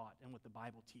been taught and what the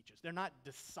Bible teaches. They're not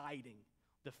deciding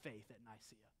the faith at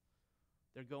Nicaea.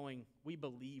 They're going, we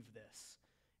believe this.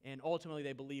 And ultimately,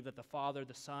 they believe that the Father,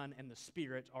 the Son, and the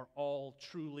Spirit are all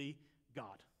truly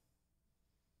God.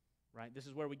 Right? This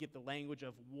is where we get the language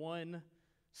of one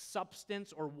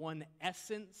substance or one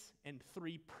essence and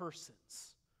three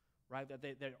persons. Right? That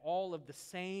they're all of the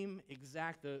same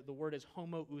exact, the word is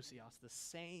homoousios, the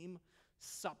same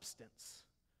substance.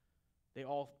 They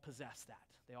all possess that.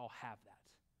 They all have that.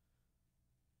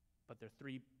 but they're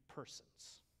three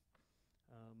persons.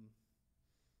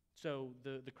 So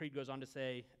the creed goes on to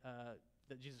say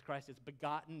that Jesus Christ is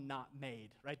begotten, not made,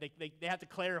 right? They have to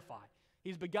clarify.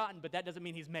 He's begotten, but that doesn't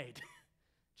mean he's made.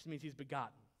 It just means he's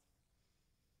begotten.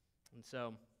 And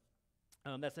so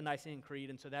that's the Nicene Creed,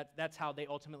 and so that's how they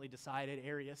ultimately decided.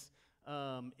 Arius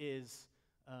is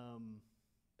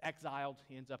exiled.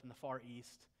 He ends up in the Far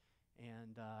East.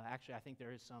 And actually, I think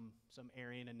there is some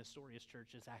Arian and Nestorius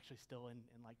churches actually still in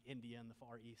like India and the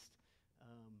Far East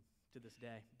to this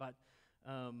day. But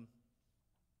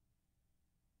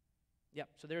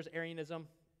so there's Arianism,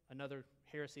 another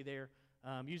heresy there,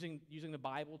 using the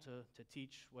Bible to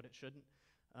teach what it shouldn't.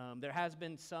 There has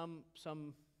been some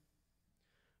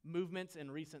movements in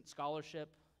recent scholarship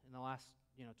in the last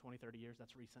 20, 30 years.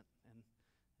 That's recent in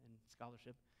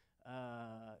scholarship.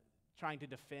 Trying to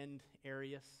defend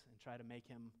Arius and try to make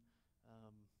him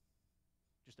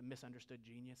just a misunderstood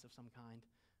genius of some kind.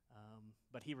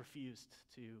 But he refused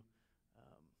to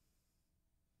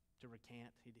recant.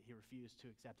 He refused to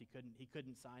accept. He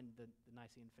couldn't sign the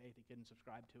Nicene faith. He couldn't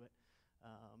subscribe to it,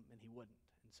 and he wouldn't.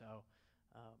 And so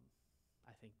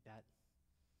I think that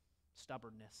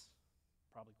stubbornness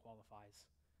probably qualifies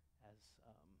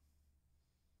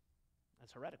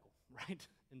as heretical, right?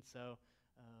 And so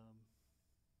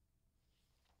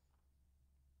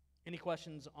any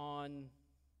questions on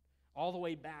all the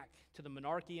way back to the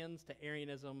Monarchians, to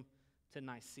Arianism, to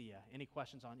Nicaea? Any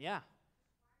questions on, yeah?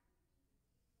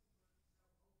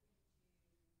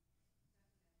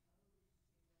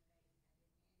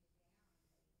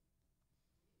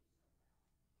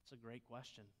 That's a great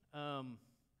question.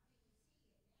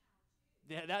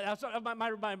 Yeah, that's what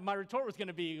my retort was going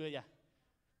to be,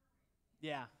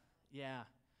 yeah.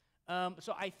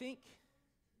 So I think,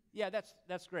 yeah,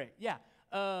 that's great. Yeah.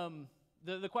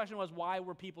 The question was, why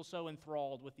were people so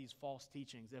enthralled with these false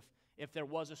teachings? If there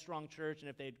was a strong church and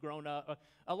if they'd grown up,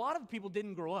 a lot of people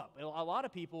didn't grow up. A lot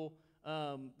of people,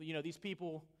 these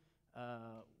people,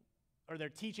 or their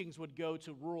teachings would go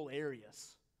to rural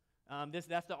areas.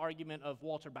 That's the argument of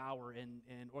Walter Bauer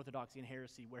in Orthodoxy and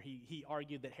Heresy, where he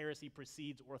argued that heresy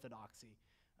precedes orthodoxy.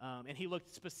 And he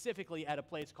looked specifically at a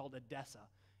place called Edessa.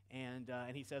 And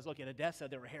he says, look, at Edessa,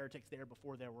 there were heretics there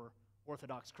before there were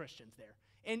Orthodox Christians there.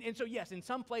 And so, yes, in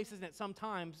some places and at some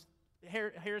times,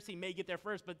 heresy may get there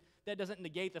first, but that doesn't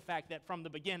negate the fact that from the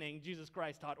beginning, Jesus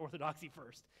Christ taught orthodoxy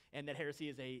first, and that heresy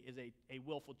is a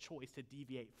willful choice to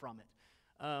deviate from it.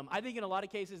 I think in a lot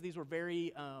of cases, these were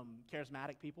very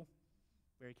charismatic people,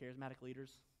 very charismatic leaders.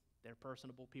 They're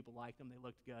personable. People liked them. They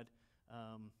looked good.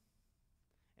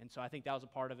 And so I think that was a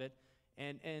part of it.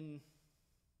 And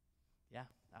yeah,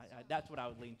 that's what I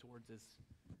would lean towards is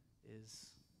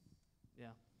yeah.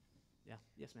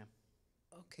 Yes, ma'am.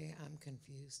 Okay, I'm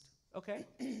confused. Okay.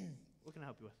 What can I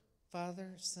help you with?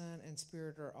 Father, Son, and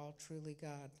Spirit are all truly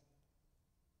God.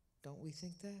 Don't we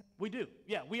think that? We do.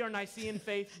 Yeah, we are Nicene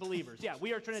faith believers. Yeah,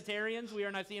 we are Trinitarians. We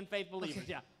are Nicene faith believers.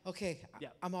 Okay. Yeah. Okay, Yeah.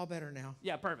 I'm all better now.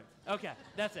 Yeah, perfect. Okay,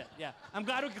 that's it. Yeah. I'm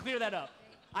glad we could clear that up.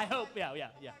 I hope. Yeah.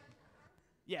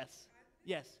 Yes.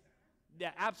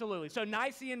 Yeah, absolutely. So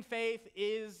Nicene faith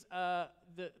is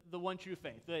the one true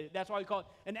faith. That's why we call it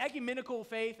an ecumenical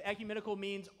faith. Ecumenical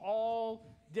means all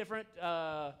different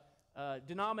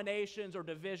denominations or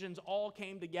divisions all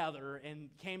came together and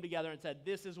said,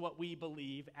 this is what we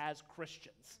believe as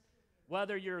Christians.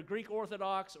 Whether you're Greek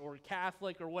Orthodox or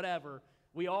Catholic or whatever,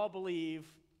 we all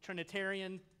believe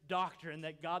Trinitarian doctrine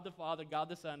that God the Father, God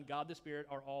the Son, God the Spirit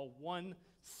are all one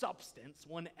substance,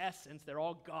 one essence. They're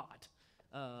all God.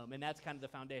 And that's kind of the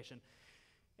foundation.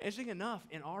 Interesting enough,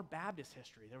 in our Baptist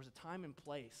history, there was a time and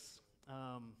place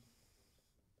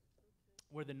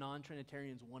where the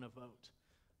non-Trinitarians won a vote.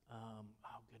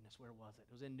 Oh, goodness, where was it?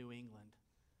 It was in New England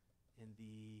in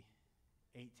the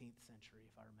 18th century,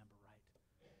 if I remember right.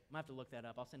 I'm going to have to look that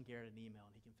up. I'll send Garrett an email,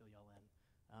 and he can fill y'all in.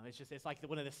 It's like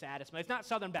one of the saddest. It's not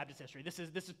Southern Baptist history. This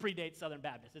predates Southern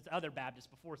Baptist. It's other Baptists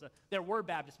before. There were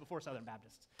Baptists before Southern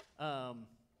Baptists.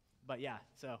 But yeah,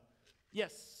 so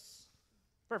yes,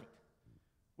 perfect.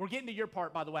 We're getting to your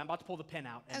part, by the way. I'm about to pull the pen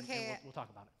out, and we'll talk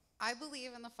about it. I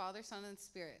believe in the Father, Son, and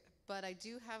Spirit, but I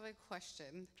do have a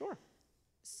question. Sure.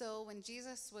 So when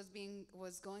Jesus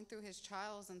was going through his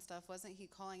trials and stuff, wasn't he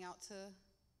calling out to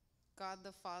God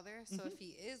the Father? So if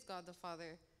he is God the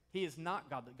Father, he is not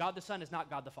God. God the Son is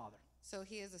not God the Father. So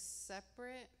he is a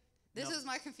separate. This Nope. is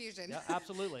my confusion. Yeah,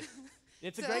 absolutely.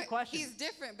 It's So a great question. He's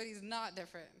different, but he's not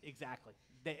different. Exactly.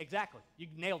 Exactly. You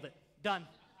nailed it. Done.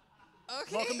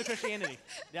 Okay. Welcome to Christianity.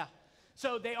 Yeah.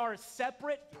 So they are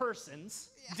separate persons,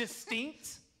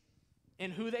 distinct in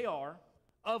who they are,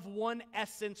 of one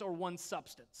essence or one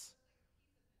substance.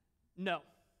 No.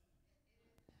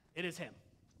 It is him.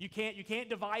 You can't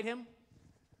divide him.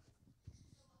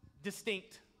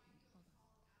 Distinct.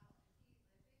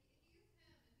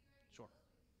 Sure.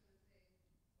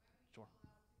 Sure.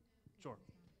 Sure.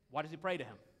 Why does he pray to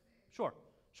him? Sure.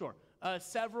 Sure.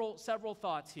 Several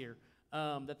thoughts here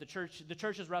that the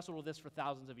church has wrestled with this for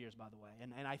thousands of years, by the way,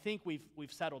 and I think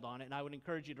we've settled on it. And I would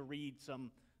encourage you to read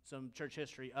some church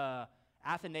history.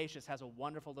 Athanasius has a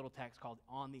wonderful little text called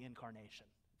 "On the Incarnation."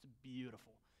 It's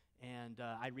beautiful, and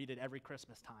I read it every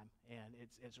Christmas time, and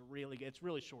it's really good. It's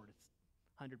really short. It's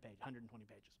 120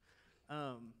 pages.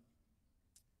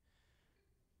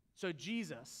 So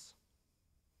Jesus,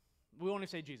 we only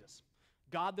say Jesus,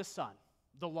 God the Son,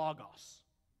 the Logos,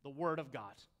 the Word of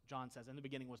God. John says, in the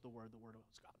beginning was the Word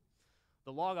was God.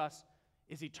 The Logos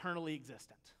is eternally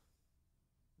existent,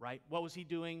 right? What was he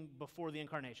doing before the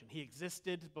incarnation? He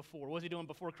existed before. What was he doing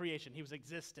before creation? He was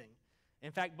existing.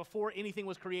 In fact, before anything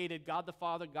was created, God the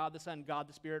Father, God the Son, God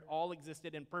the Spirit all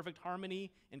existed in perfect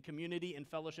harmony and community and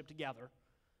fellowship together.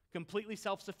 Completely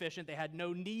self-sufficient. They had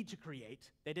no need to create.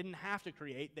 They didn't have to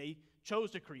create. They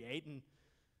chose to create, and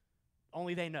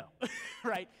only they know,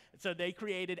 right? So they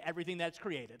created everything that's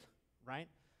created, right?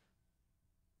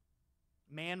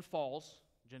 Man falls,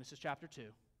 Genesis chapter 2. The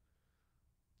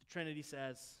Trinity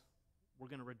says, we're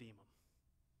going to redeem him.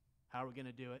 How are we going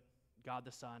to do it? God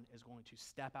the Son is going to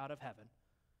step out of heaven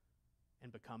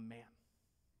and become man.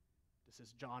 This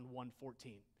is John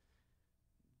 1:14.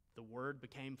 The Word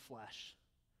became flesh.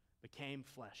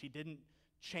 He didn't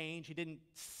change. He didn't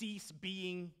cease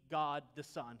being God the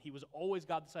Son. He was always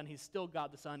God the Son. He's still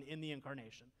God the Son in the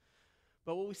incarnation.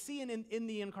 But what we see in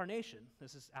the incarnation,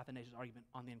 this is Athanasius' argument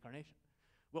on the incarnation,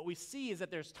 what we see is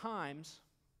that there's times,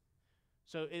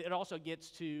 so it also gets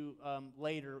to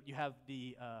later, you have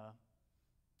the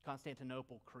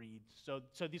Constantinople Creed.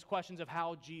 So these questions of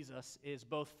how Jesus is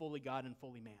both fully God and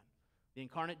fully man. The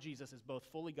incarnate Jesus is both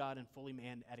fully God and fully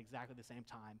man at exactly the same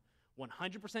time.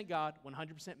 100% God,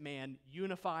 100% man,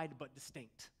 unified but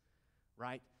distinct,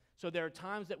 right? So there are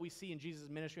times that we see in Jesus'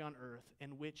 ministry on earth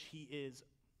in which he is,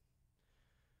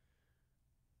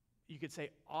 you could say,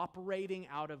 operating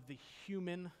out of the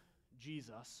human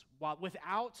Jesus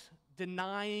without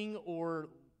denying or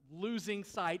losing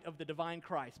sight of the divine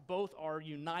Christ. Both are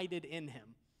united in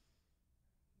him.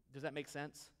 Does that make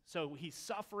sense? So he's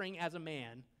suffering as a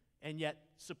man and yet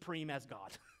supreme as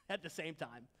God at the same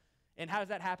time. And how does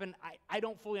that happen? I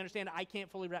don't fully understand. I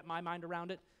can't fully wrap my mind around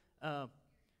it.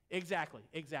 Exactly.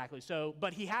 So,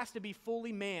 but he has to be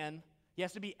fully man. He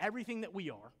has to be everything that we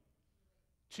are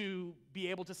to be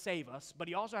able to save us. But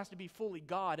he also has to be fully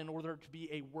God in order to be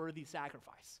a worthy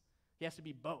sacrifice. He has to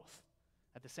be both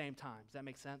at the same time. Does that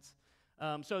make sense?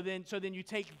 So then you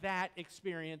take that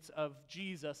experience of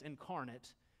Jesus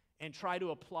incarnate and try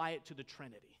to apply it to the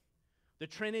Trinity. The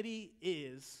Trinity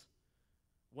is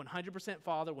 100%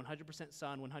 Father, 100%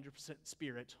 Son, 100%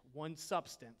 Spirit, one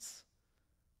substance,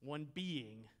 one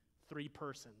being, three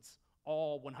persons,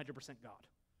 all 100% God.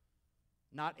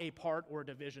 Not a part or a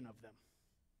division of them.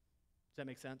 Does that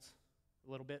make sense?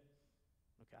 A little bit?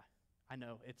 Okay. I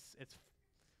know, it's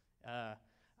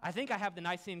I think I have the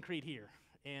Nicene Creed here,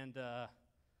 and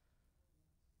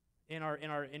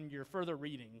in your further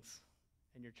readings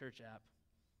in your church app,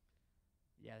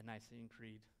 yeah, the Nicene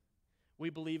Creed. We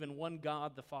believe in one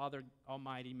God, the Father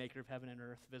Almighty, maker of heaven and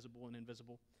earth, visible and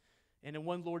invisible, and in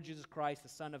one Lord Jesus Christ, the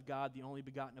Son of God, the only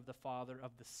begotten of the Father,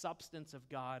 of the substance of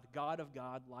God, God of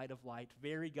God, light of light,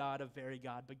 very God of very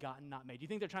God, begotten, not made. Do you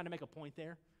think they're trying to make a point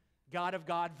there? God of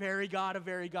God, very God of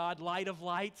very God, light of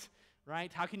light,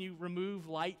 right? How can you remove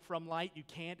light from light? You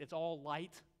can't. It's all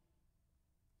light.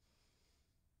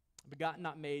 Begotten,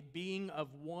 not made, being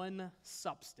of one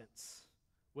substance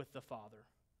with the Father.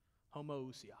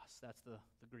 Homoousios, that's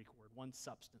the Greek word, one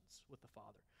substance with the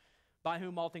Father. By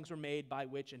whom all things were made, by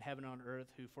which in heaven and on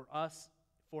earth, who for us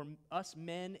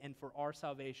men and for our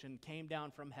salvation came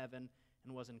down from heaven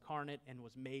and was incarnate and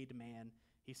was made man.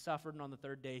 He suffered, and on the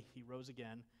third day he rose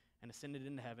again and ascended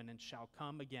into heaven and shall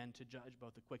come again to judge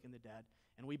both the quick and the dead.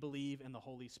 And we believe in the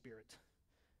Holy Spirit.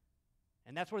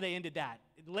 And that's where they ended that.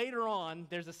 Later on,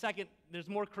 there's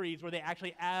more creeds where they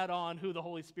actually add on who the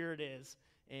Holy Spirit is.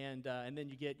 And then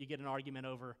you get an argument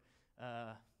over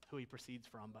who he proceeds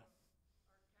from. But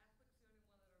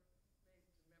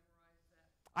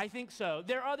I think so.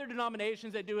 There are other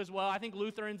denominations that do as well. I think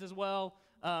Lutherans as well,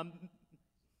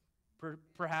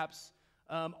 perhaps.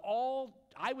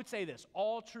 I would say this: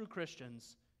 all true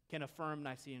Christians can affirm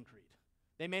Nicene Creed.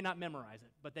 They may not memorize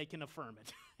it, but they can affirm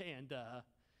it, and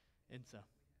so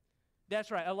That's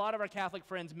right. A lot of our Catholic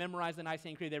friends memorize the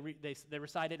Nicene Creed. They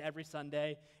recite it every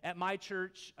Sunday. At my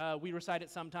church, we recite it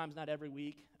sometimes, not every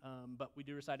week, but we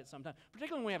do recite it sometimes,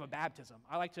 particularly when we have a baptism.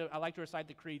 I like to recite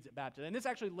the creeds at baptism. And this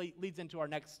actually leads into our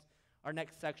next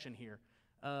section here.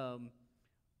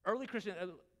 Early Christian,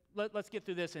 let's get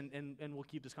through this and we'll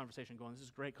keep this conversation going. This is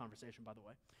a great conversation, by the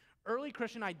way. Early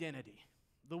Christian identity,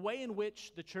 the way in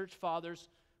which the church fathers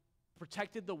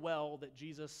protected the well that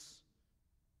Jesus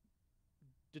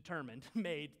determined,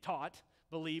 made, taught,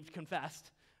 believed,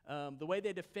 confessed. The way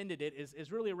they defended it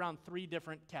is really around three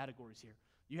different categories here.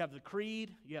 You have the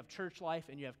creed, you have church life,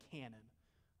 and you have canon,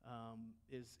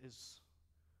 is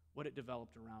what it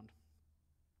developed around.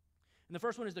 And the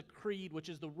first one is the creed, which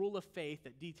is the rule of faith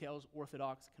that details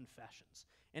Orthodox confessions.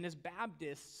 And as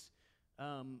Baptists,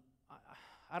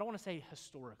 I don't want to say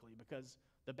historically, because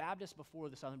the Baptists before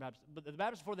the Southern Baptists, but the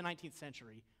Baptists before the 19th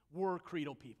century were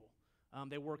creedal people.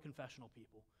 They were confessional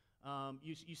people.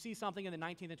 You see something in the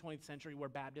 19th and 20th century where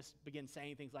Baptists begin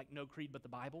saying things like no creed but the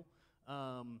Bible,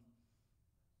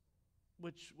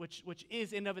 which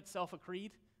is in of itself a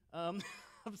creed of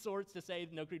sorts. To say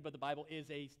no creed but the Bible is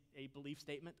a belief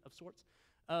statement of sorts.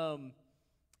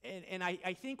 And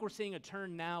I think we're seeing a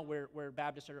turn now where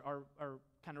Baptists are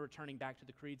kind of returning back to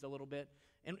the creeds a little bit.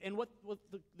 And what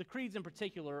the creeds in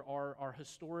particular are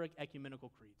historic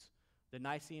ecumenical creeds. The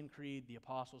Nicene Creed, the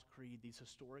Apostles' Creed, these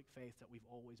historic faiths that we've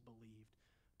always believed,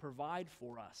 provide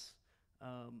for us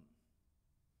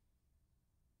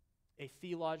a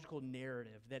theological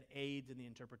narrative that aids in the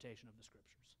interpretation of the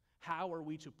Scriptures. How are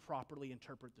we to properly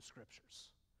interpret the Scriptures?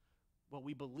 Well,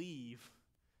 we believe,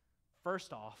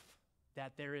 first off,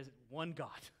 that there is one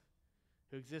God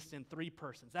who exists in three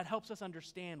persons. That helps us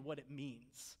understand what it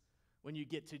means when you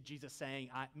get to Jesus saying,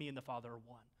 me and the Father are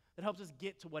one. That helps us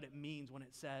get to what it means when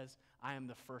it says, I am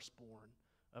the firstborn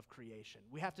of creation.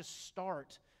 We have to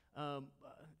start, and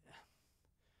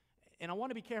I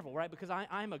want to be careful, right? Because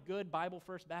I'm a good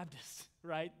Bible-first Baptist,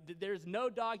 right? There's no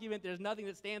document, there's nothing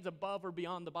that stands above or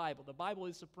beyond the Bible. The Bible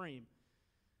is supreme.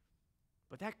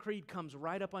 But that creed comes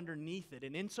right up underneath it.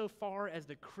 And insofar as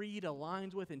the creed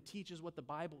aligns with and teaches what the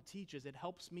Bible teaches, it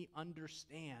helps me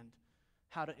understand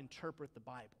how to interpret the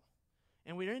Bible.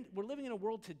 And we're living in a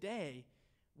world today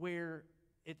where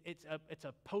it's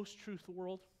a post-truth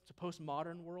world. It's a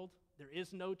postmodern world. There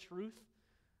is no truth,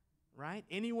 right?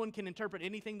 Anyone can interpret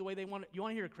anything the way they want it. You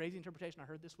want to hear a crazy interpretation I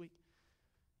heard this week?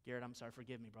 Garrett, I'm sorry.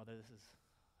 Forgive me, brother.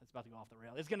 It's about to go off the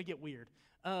rail. It's going to get weird.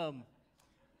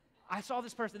 I saw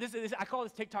this person. I call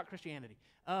this TikTok Christianity.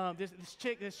 This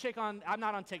chick on. I'm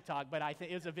not on TikTok, but I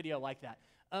think it was a video like that.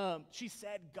 She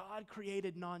said God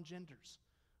created non-genders.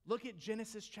 Look at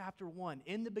Genesis chapter 1.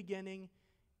 In the beginning,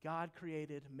 God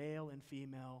created male and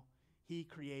female. He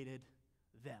created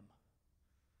them.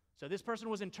 So this person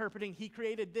was interpreting he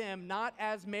created them not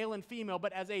as male and female,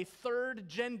 but as a third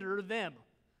gender, them.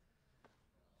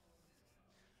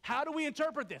 How do we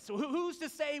interpret this? So who's to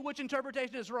say which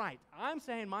interpretation is right? I'm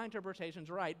saying my interpretation is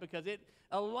right because it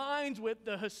aligns with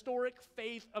the historic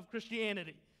faith of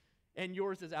Christianity, and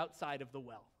yours is outside of the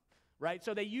well, right?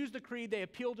 So they used the creed. They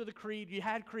appealed to the creed. You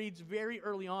had creeds very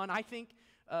early on. I think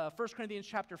 1 Corinthians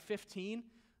chapter 15,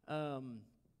 1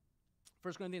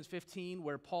 Corinthians 15,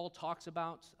 where Paul talks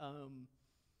about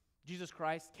Jesus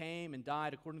Christ came and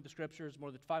died according to the Scriptures. More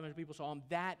than 500 people saw him.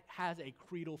 That has a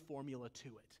creedal formula to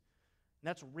it. And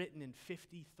that's written in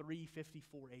 53,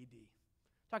 54 AD.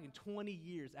 Talking 20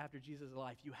 years after Jesus'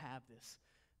 life, you have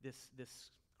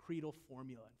this creedal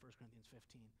formula in 1 Corinthians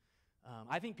 15.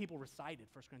 I think people recited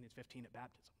 1 Corinthians 15 at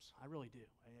baptisms. I really do.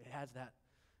 It has that,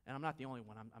 and I'm not the only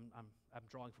one. I'm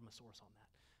drawing from a source on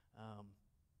that.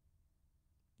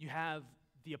 You have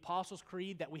the Apostles'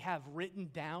 Creed that we have written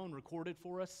down, recorded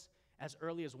for us as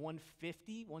early as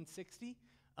 150, 160.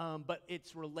 But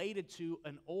it's related to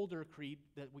an older creed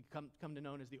that we come to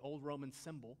know as the Old Roman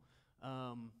symbol,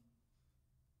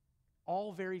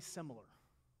 all very similar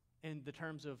in the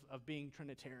terms of being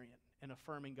Trinitarian and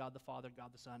affirming God the Father,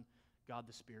 God the Son, God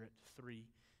the Spirit, three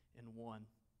in one.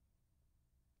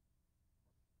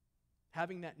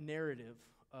 Having that narrative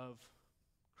of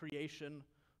creation,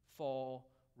 fall,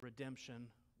 redemption,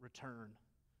 return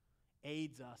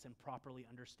aids us in properly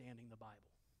understanding the Bible.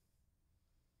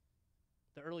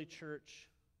 The early church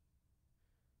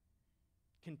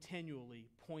continually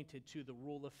pointed to the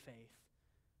rule of faith,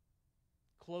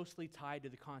 closely tied to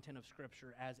the content of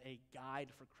Scripture as a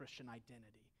guide for Christian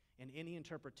identity. And any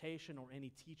interpretation or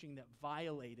any teaching that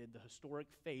violated the historic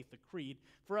faith, the creed,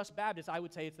 for us Baptists, I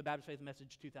would say it's the Baptist Faith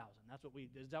Message 2000.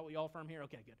 Is that what you all affirm here?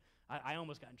 Okay, good. I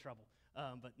almost got in trouble,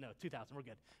 but no, 2000, we're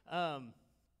good.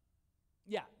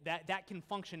 That can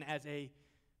function as a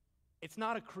it's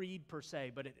not a creed per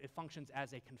se, but it functions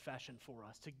as a confession for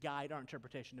us to guide our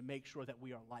interpretation, to make sure that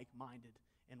we are like-minded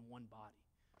in one body.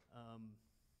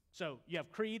 So you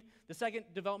have creed. The second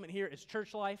development here is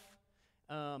church life.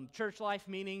 Church life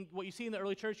meaning what you see in the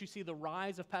early church, you see the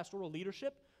rise of pastoral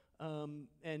leadership, and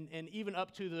even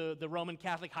up to the Roman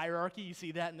Catholic hierarchy. You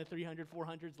see that in the 300s,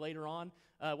 400s later on.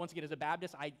 Once again, as a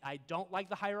Baptist, I don't like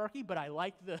the hierarchy, but I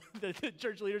like the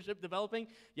church leadership developing.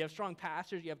 You have strong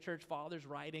pastors, you have church fathers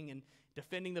writing and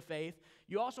defending the faith.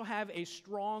 You also have a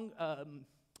strong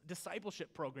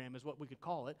discipleship program, is what we could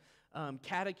call it.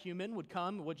 Catechumen would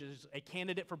come, which is a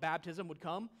candidate for baptism, would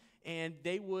come, and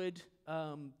they would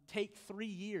take 3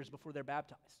 years before they're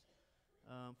baptized.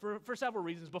 For several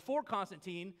reasons. Before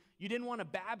Constantine, you didn't want to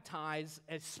baptize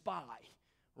a spy,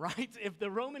 right? If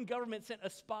the Roman government sent a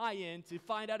spy in to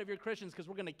find out if you're Christians because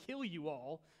we're going to kill you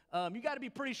all, you got to be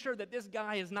pretty sure that this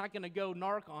guy is not going to go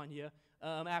narc on you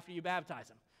after you baptize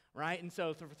him, right? And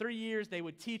so for 3 years, they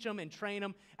would teach them and train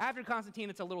them. After Constantine,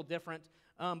 it's a little different,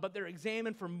 but they're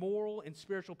examined for moral and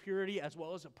spiritual purity as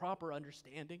well as a proper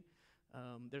understanding.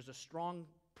 There's a strong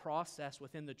process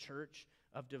within the church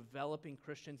of developing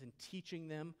Christians and teaching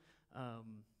them,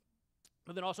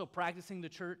 but then also practicing the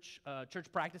church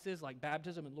practices like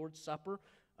baptism and Lord's Supper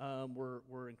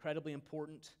were incredibly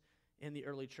important in the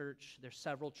early church. There's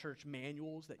several church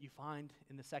manuals that you find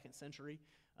in the 2nd century.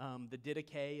 The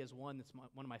Didache is one that's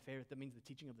one of my favorite. That means the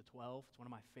teaching of the 12. It's one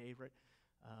of my favorite.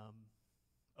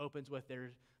 Opens with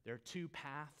there are 2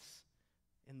 paths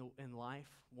in life,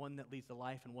 one that leads to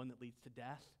life and one that leads to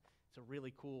death. It's a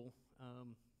really cool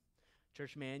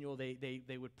church manual.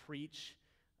 They would preach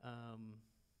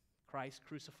Christ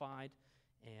crucified,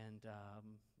 and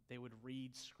they would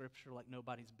read Scripture like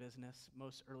nobody's business.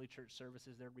 Most early church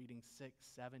services, they're reading 6,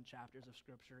 7 chapters of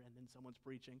Scripture, and then someone's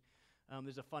preaching.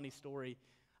 There's a funny story.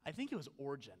 I think it was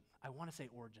Origen. I want to say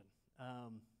Origen.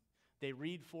 They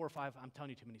read 4 or 5, I'm telling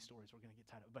you too many stories, we're going to get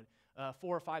tired of it, but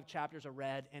 4 or 5 chapters are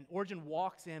read, and Origen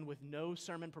walks in with no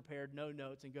sermon prepared, no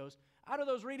notes, and goes, out of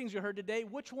those readings you heard today,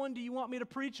 which one do you want me to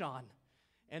preach on?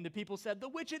 And the people said, the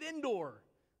witch at Endor,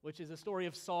 which is a story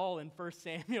of Saul in 1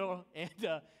 Samuel, and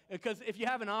because if you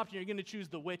have an option, you're going to choose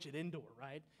the witch at Endor,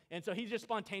 right? And so he just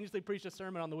spontaneously preached a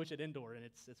sermon on the witch at Endor, and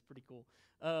it's pretty cool.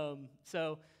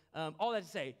 All that to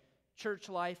say, church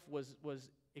life was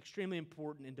extremely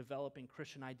important in developing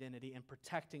Christian identity and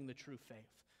protecting the true faith.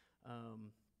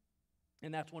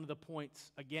 And that's one of the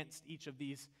points against each of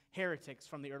these heretics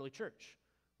from the early church,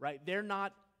 right? They're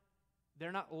not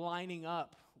lining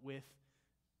up with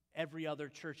every other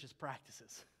church's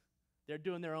practices. They're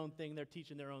doing their own thing. They're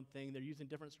teaching their own thing. They're using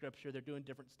different scripture. They're doing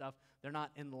different stuff. They're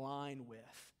not in line with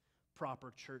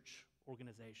proper church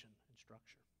organization and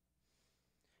structure.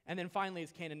 And then finally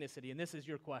is canonicity, and this is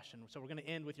your question. So we're going to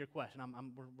end with your question.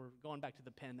 We're going back to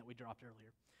the pen that we dropped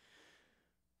earlier.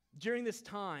 During this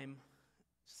time,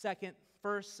 1st,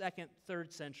 2nd,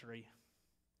 3rd century,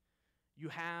 you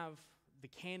have the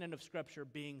canon of Scripture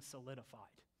being solidified.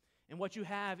 And what you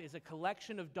have is a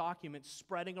collection of documents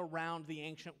spreading around the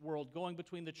ancient world, going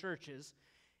between the churches,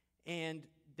 and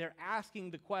they're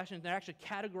asking the questions. They're actually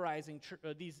categorizing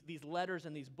these letters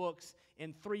and these books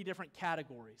in 3 different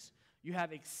categories. You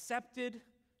have accepted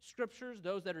scriptures,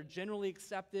 those that are generally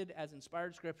accepted as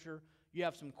inspired scripture. You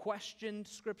have some questioned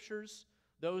scriptures,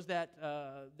 those that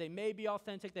they may be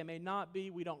authentic, they may not be.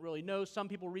 We don't really know. Some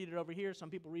people read it over here, some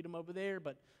people read them over there,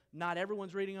 but not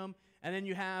everyone's reading them. And then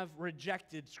you have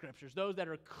rejected scriptures, those that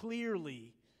are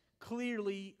clearly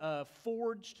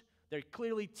forged. They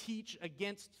clearly teach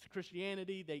against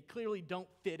Christianity. They clearly don't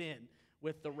fit in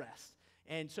with the rest.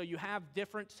 And so you have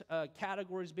different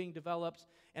categories being developed.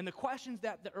 And the questions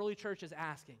that the early church is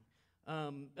asking,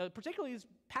 particularly as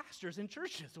pastors in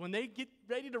churches, when they get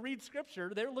ready to read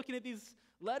Scripture, they're looking at these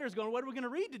letters going, what are we going to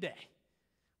read today?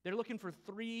 They're looking for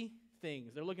 3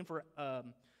 things. They're looking for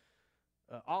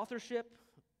authorship.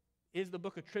 Is the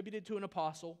book attributed to an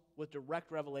apostle with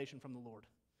direct revelation from the Lord?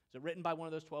 Is it written by one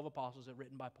of those 12 apostles? Is it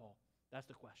written by Paul? That's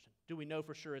the question. Do we know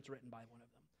for sure it's written by one of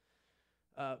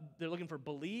them? They're looking for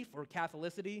belief or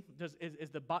Catholicity.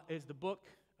 Is the book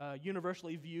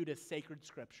universally viewed as sacred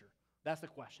Scripture? That's the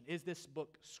question. Is this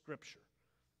book Scripture?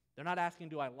 They're not asking,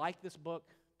 do I like this book?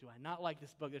 Do I not like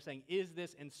this book? They're saying, is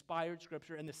this inspired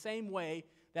Scripture in the same way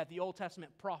that the Old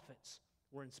Testament prophets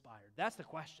were inspired? That's the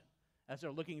question as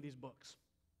they're looking at these books.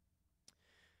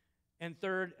 And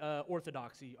third,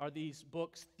 orthodoxy. Are these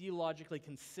books theologically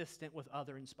consistent with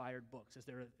other inspired books? Is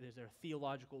there a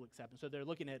theological acceptance? So they're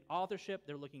looking at authorship,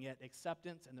 they're looking at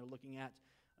acceptance, and they're looking at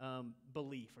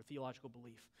belief or theological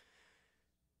belief.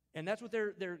 And that's what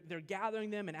they're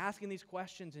gathering them and asking these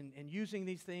questions and using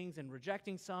these things and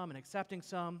rejecting some and accepting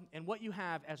some. And what you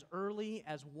have as early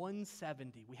as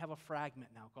 170, we have a fragment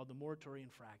now called the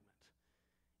Muratorian Fragment.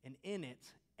 And in it,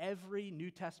 every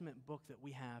New Testament book that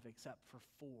we have except for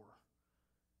 4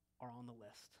 are on the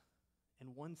list.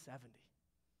 In 170.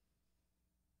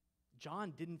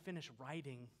 John didn't finish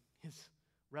writing his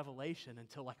Revelation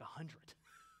until like 100.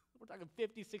 We're talking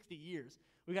 50, 60 years.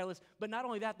 We got a list. But not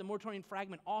only that, the Muratorian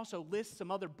Fragment also lists some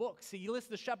other books. He lists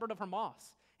the Shepherd of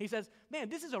Hermas. He says, man,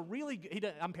 this is a really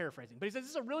good, I'm paraphrasing, but he says,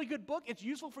 this is a really good book. It's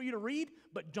useful for you to read,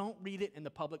 but don't read it in the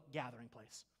public gathering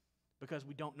place because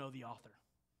we don't know the author.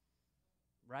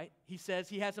 Right? He says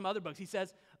he has some other books.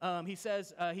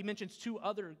 He mentions 2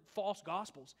 other false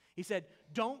gospels. He says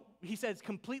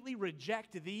completely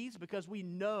reject these because we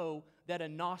know that a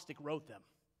Gnostic wrote them.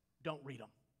 Don't read them.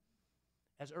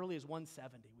 As early as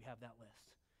 170, we have that list.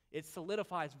 It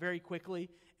solidifies very quickly,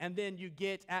 and then you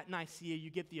get, at Nicaea,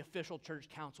 you get the official church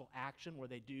council action where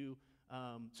they do,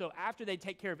 so after they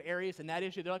take care of Arius and that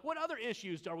issue, they're like, what other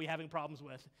issues are we having problems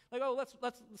with? Like, oh,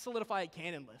 let's solidify a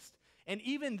canon list. And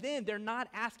even then, they're not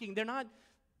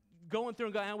going through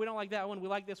and going, oh, we don't like that one, we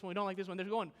like this one, we don't like this one. They're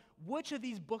going, which of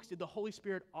these books did the Holy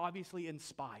Spirit obviously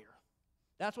inspire?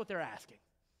 That's what they're asking.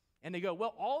 And they go,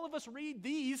 well, all of us read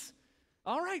these.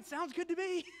 All right, sounds good to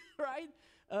me, right?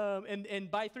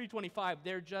 And by 325,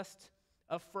 they're just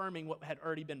affirming what had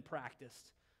already been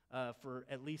practiced for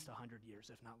at least 100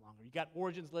 years, if not longer. You got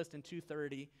Origen's list in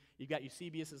 230. You've got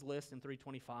Eusebius's list in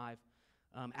 325.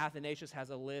 Athanasius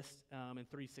has a list in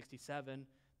 367.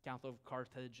 Council of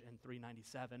Carthage in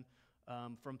 397.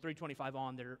 From 325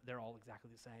 on, they're all exactly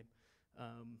the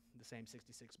same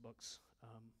 66 books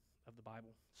of the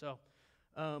Bible. So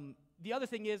the other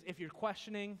thing is, if you're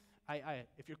questioning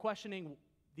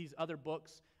these other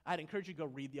books, I'd encourage you to go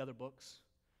read the other books.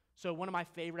 So one of my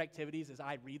favorite activities is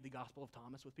I read the Gospel of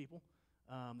Thomas with people.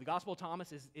 The Gospel of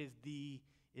Thomas is the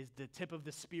tip of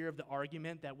the spear of the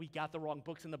argument that we got the wrong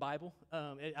books in the Bible.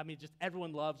 Just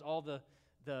everyone loves, all the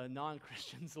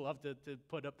non-Christians love to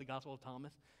put up the Gospel of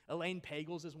Thomas. Elaine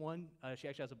Pagels is one. She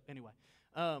actually has anyway.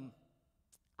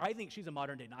 I think she's a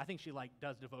modern day. I think she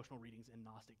does devotional readings in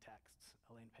Gnostic texts,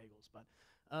 Elaine Pagels. But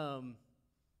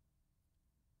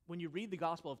when you read the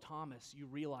Gospel of Thomas, you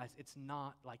realize it's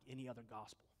not like any other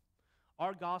gospel.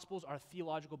 Our gospels are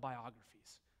theological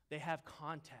biographies. They have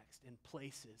context and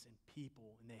places and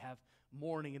people, and they have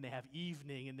morning and they have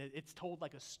evening, and it's told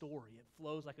like a story. It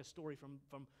flows like a story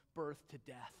from birth to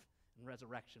death and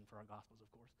resurrection for our gospels,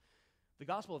 of course. The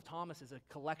Gospel of Thomas is a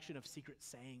collection of secret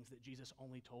sayings that Jesus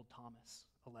only told Thomas,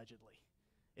 allegedly.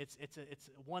 It's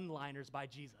one-liners by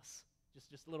Jesus,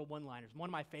 just little one-liners. One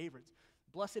of my favorites,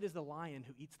 blessed is the lion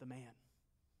who eats the man,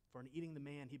 for in eating the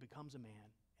man he becomes a man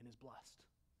and is blessed.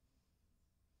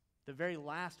 The very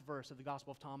last verse of the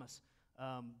Gospel of Thomas,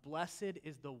 blessed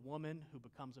is the woman who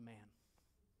becomes a man,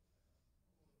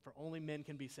 for only men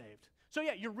can be saved. So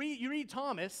yeah, you read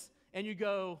Thomas and you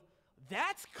go,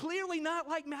 that's clearly not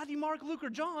like Matthew, Mark, Luke,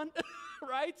 or John,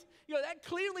 right? That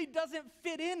clearly doesn't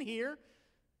fit in here.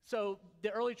 So the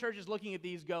early church is looking at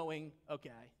these going, okay,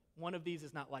 one of these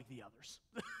is not like the others.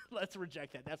 Let's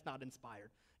reject that. That's not inspired.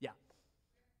 Yeah.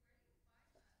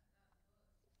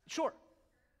 Sure.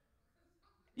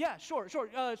 Yeah, sure. So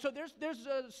there's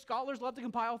scholars love to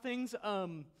compile things.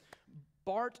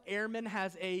 Bart Ehrman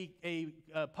has a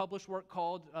published work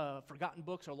called Forgotten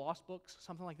Books or Lost Books,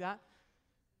 something like that.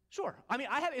 Sure.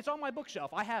 I have it's on my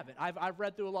bookshelf. I have it. I've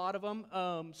read through a lot of them.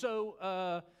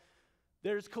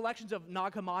 There's collections of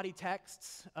Nag Hammadi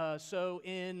texts. I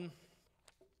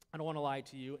don't want to lie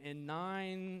to you, in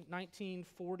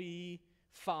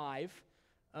 1945,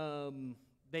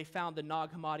 they found the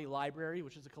Nag Hammadi Library,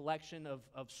 which is a collection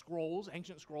of scrolls,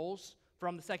 ancient scrolls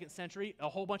from the 2nd century, a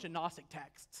whole bunch of Gnostic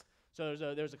texts. So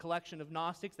there's a collection of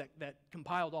Gnostics that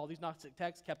compiled all these Gnostic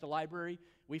texts, kept a library.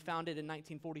 We found it in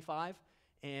 1945,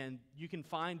 and you can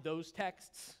find those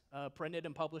texts printed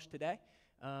and published today,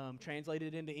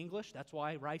 translated into English. That's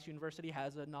why Rice University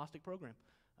has a Gnostic program.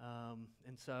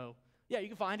 Yeah, you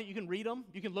can find it, you can read them,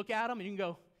 you can look at them, and you can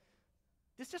go,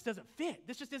 this just doesn't fit.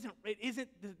 This just isn't,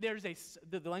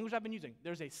 the language I've been using,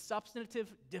 there's a substantive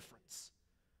difference.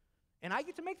 And I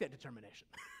get to make that determination,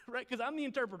 right? Because I'm the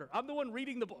interpreter. I'm the one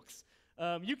reading the books.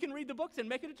 You can read the books and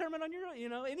make a determination on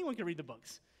your own. Anyone can read the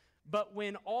books. But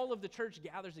when all of the church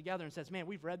gathers together and says, man,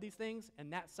 we've read these things,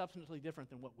 and that's substantively different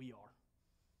than what we are,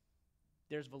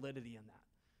 there's validity in that.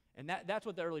 And that's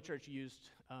what the early church used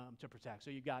to protect. So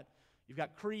you've got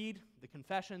creed, the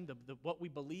confession, the what we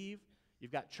believe.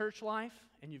 You've got church life,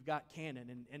 and you've got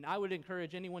canon. And I would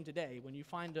encourage anyone today, when you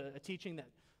find a teaching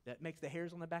that makes the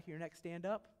hairs on the back of your neck stand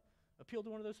up, appeal to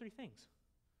one of those three things.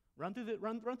 Run through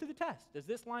the test. Does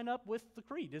this line up with the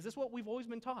creed? Is this what we've always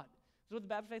been taught? Is this what the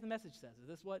Baptist Faith and Message says? Is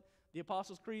this what the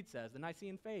Apostles' Creed says? The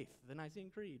Nicene Faith, the Nicene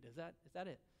Creed? Is that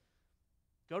it?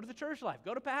 Go to the church life.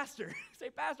 Go to pastor. Say,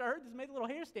 Pastor, I heard this made a little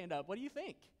hair stand up. What do you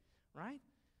think? Right?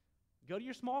 Go to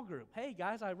your small group. Hey,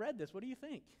 guys, I read this. What do you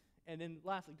think? And then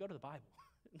lastly, go to the Bible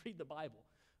and read the Bible,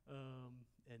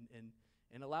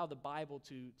 and allow the Bible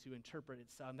to interpret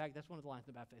itself. In fact, that's one of the lines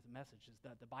of the Baptist Faith and Message, is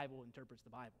that the Bible interprets the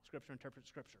Bible. Scripture interprets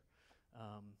Scripture.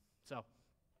 So,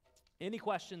 any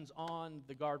questions on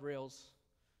the guardrails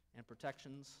and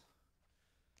protections?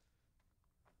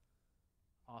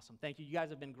 Awesome. Thank you. You guys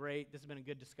have been great. This has been a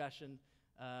good discussion.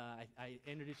 I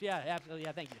introduced, yeah, absolutely.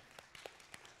 Yeah, thank you.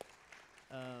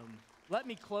 Let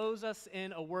me close us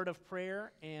in a word of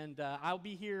prayer, and I'll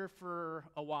be here for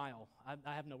a while.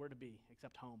 I have nowhere to be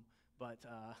except home, but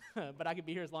but I could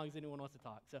be here as long as anyone wants to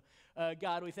talk. So,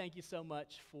 God, we thank you so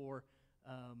much for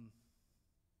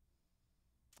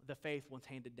the faith once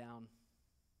handed down.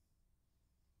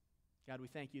 God, we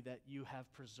thank you that you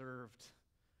have preserved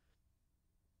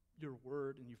your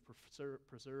word and you've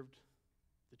preserved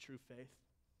the true faith.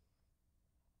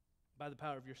 By the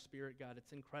power of your Spirit, God,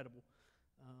 it's incredible.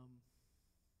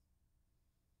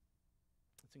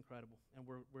 It's incredible, and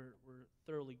we're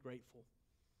thoroughly grateful,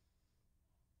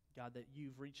 God, that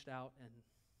you've reached out and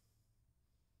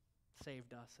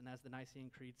saved us. And as the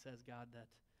Nicene Creed says, God, that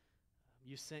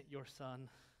you sent your Son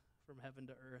from heaven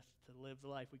to earth to live the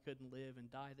life we couldn't live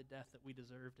and die the death that we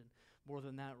deserved, and more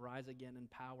than that, rise again in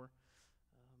power.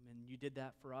 And you did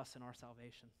that for us in our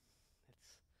salvation.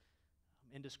 It's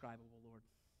indescribable, Lord,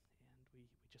 and we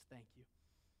just thank you.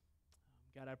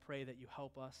 God, I pray that you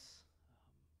help us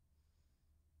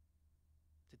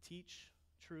to teach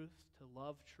truth, to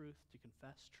love truth, to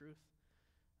confess truth,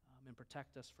 and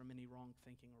protect us from any wrong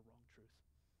thinking or wrong truth.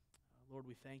 Lord,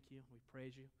 we thank you. We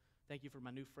praise you. Thank you for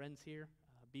my new friends here.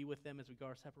 Be with them as we go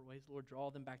our separate ways. Lord, draw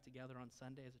them back together on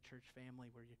Sunday as a church family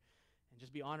and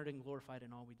just be honored and glorified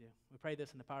in all we do. We pray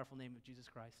this in the powerful name of Jesus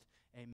Christ. Amen.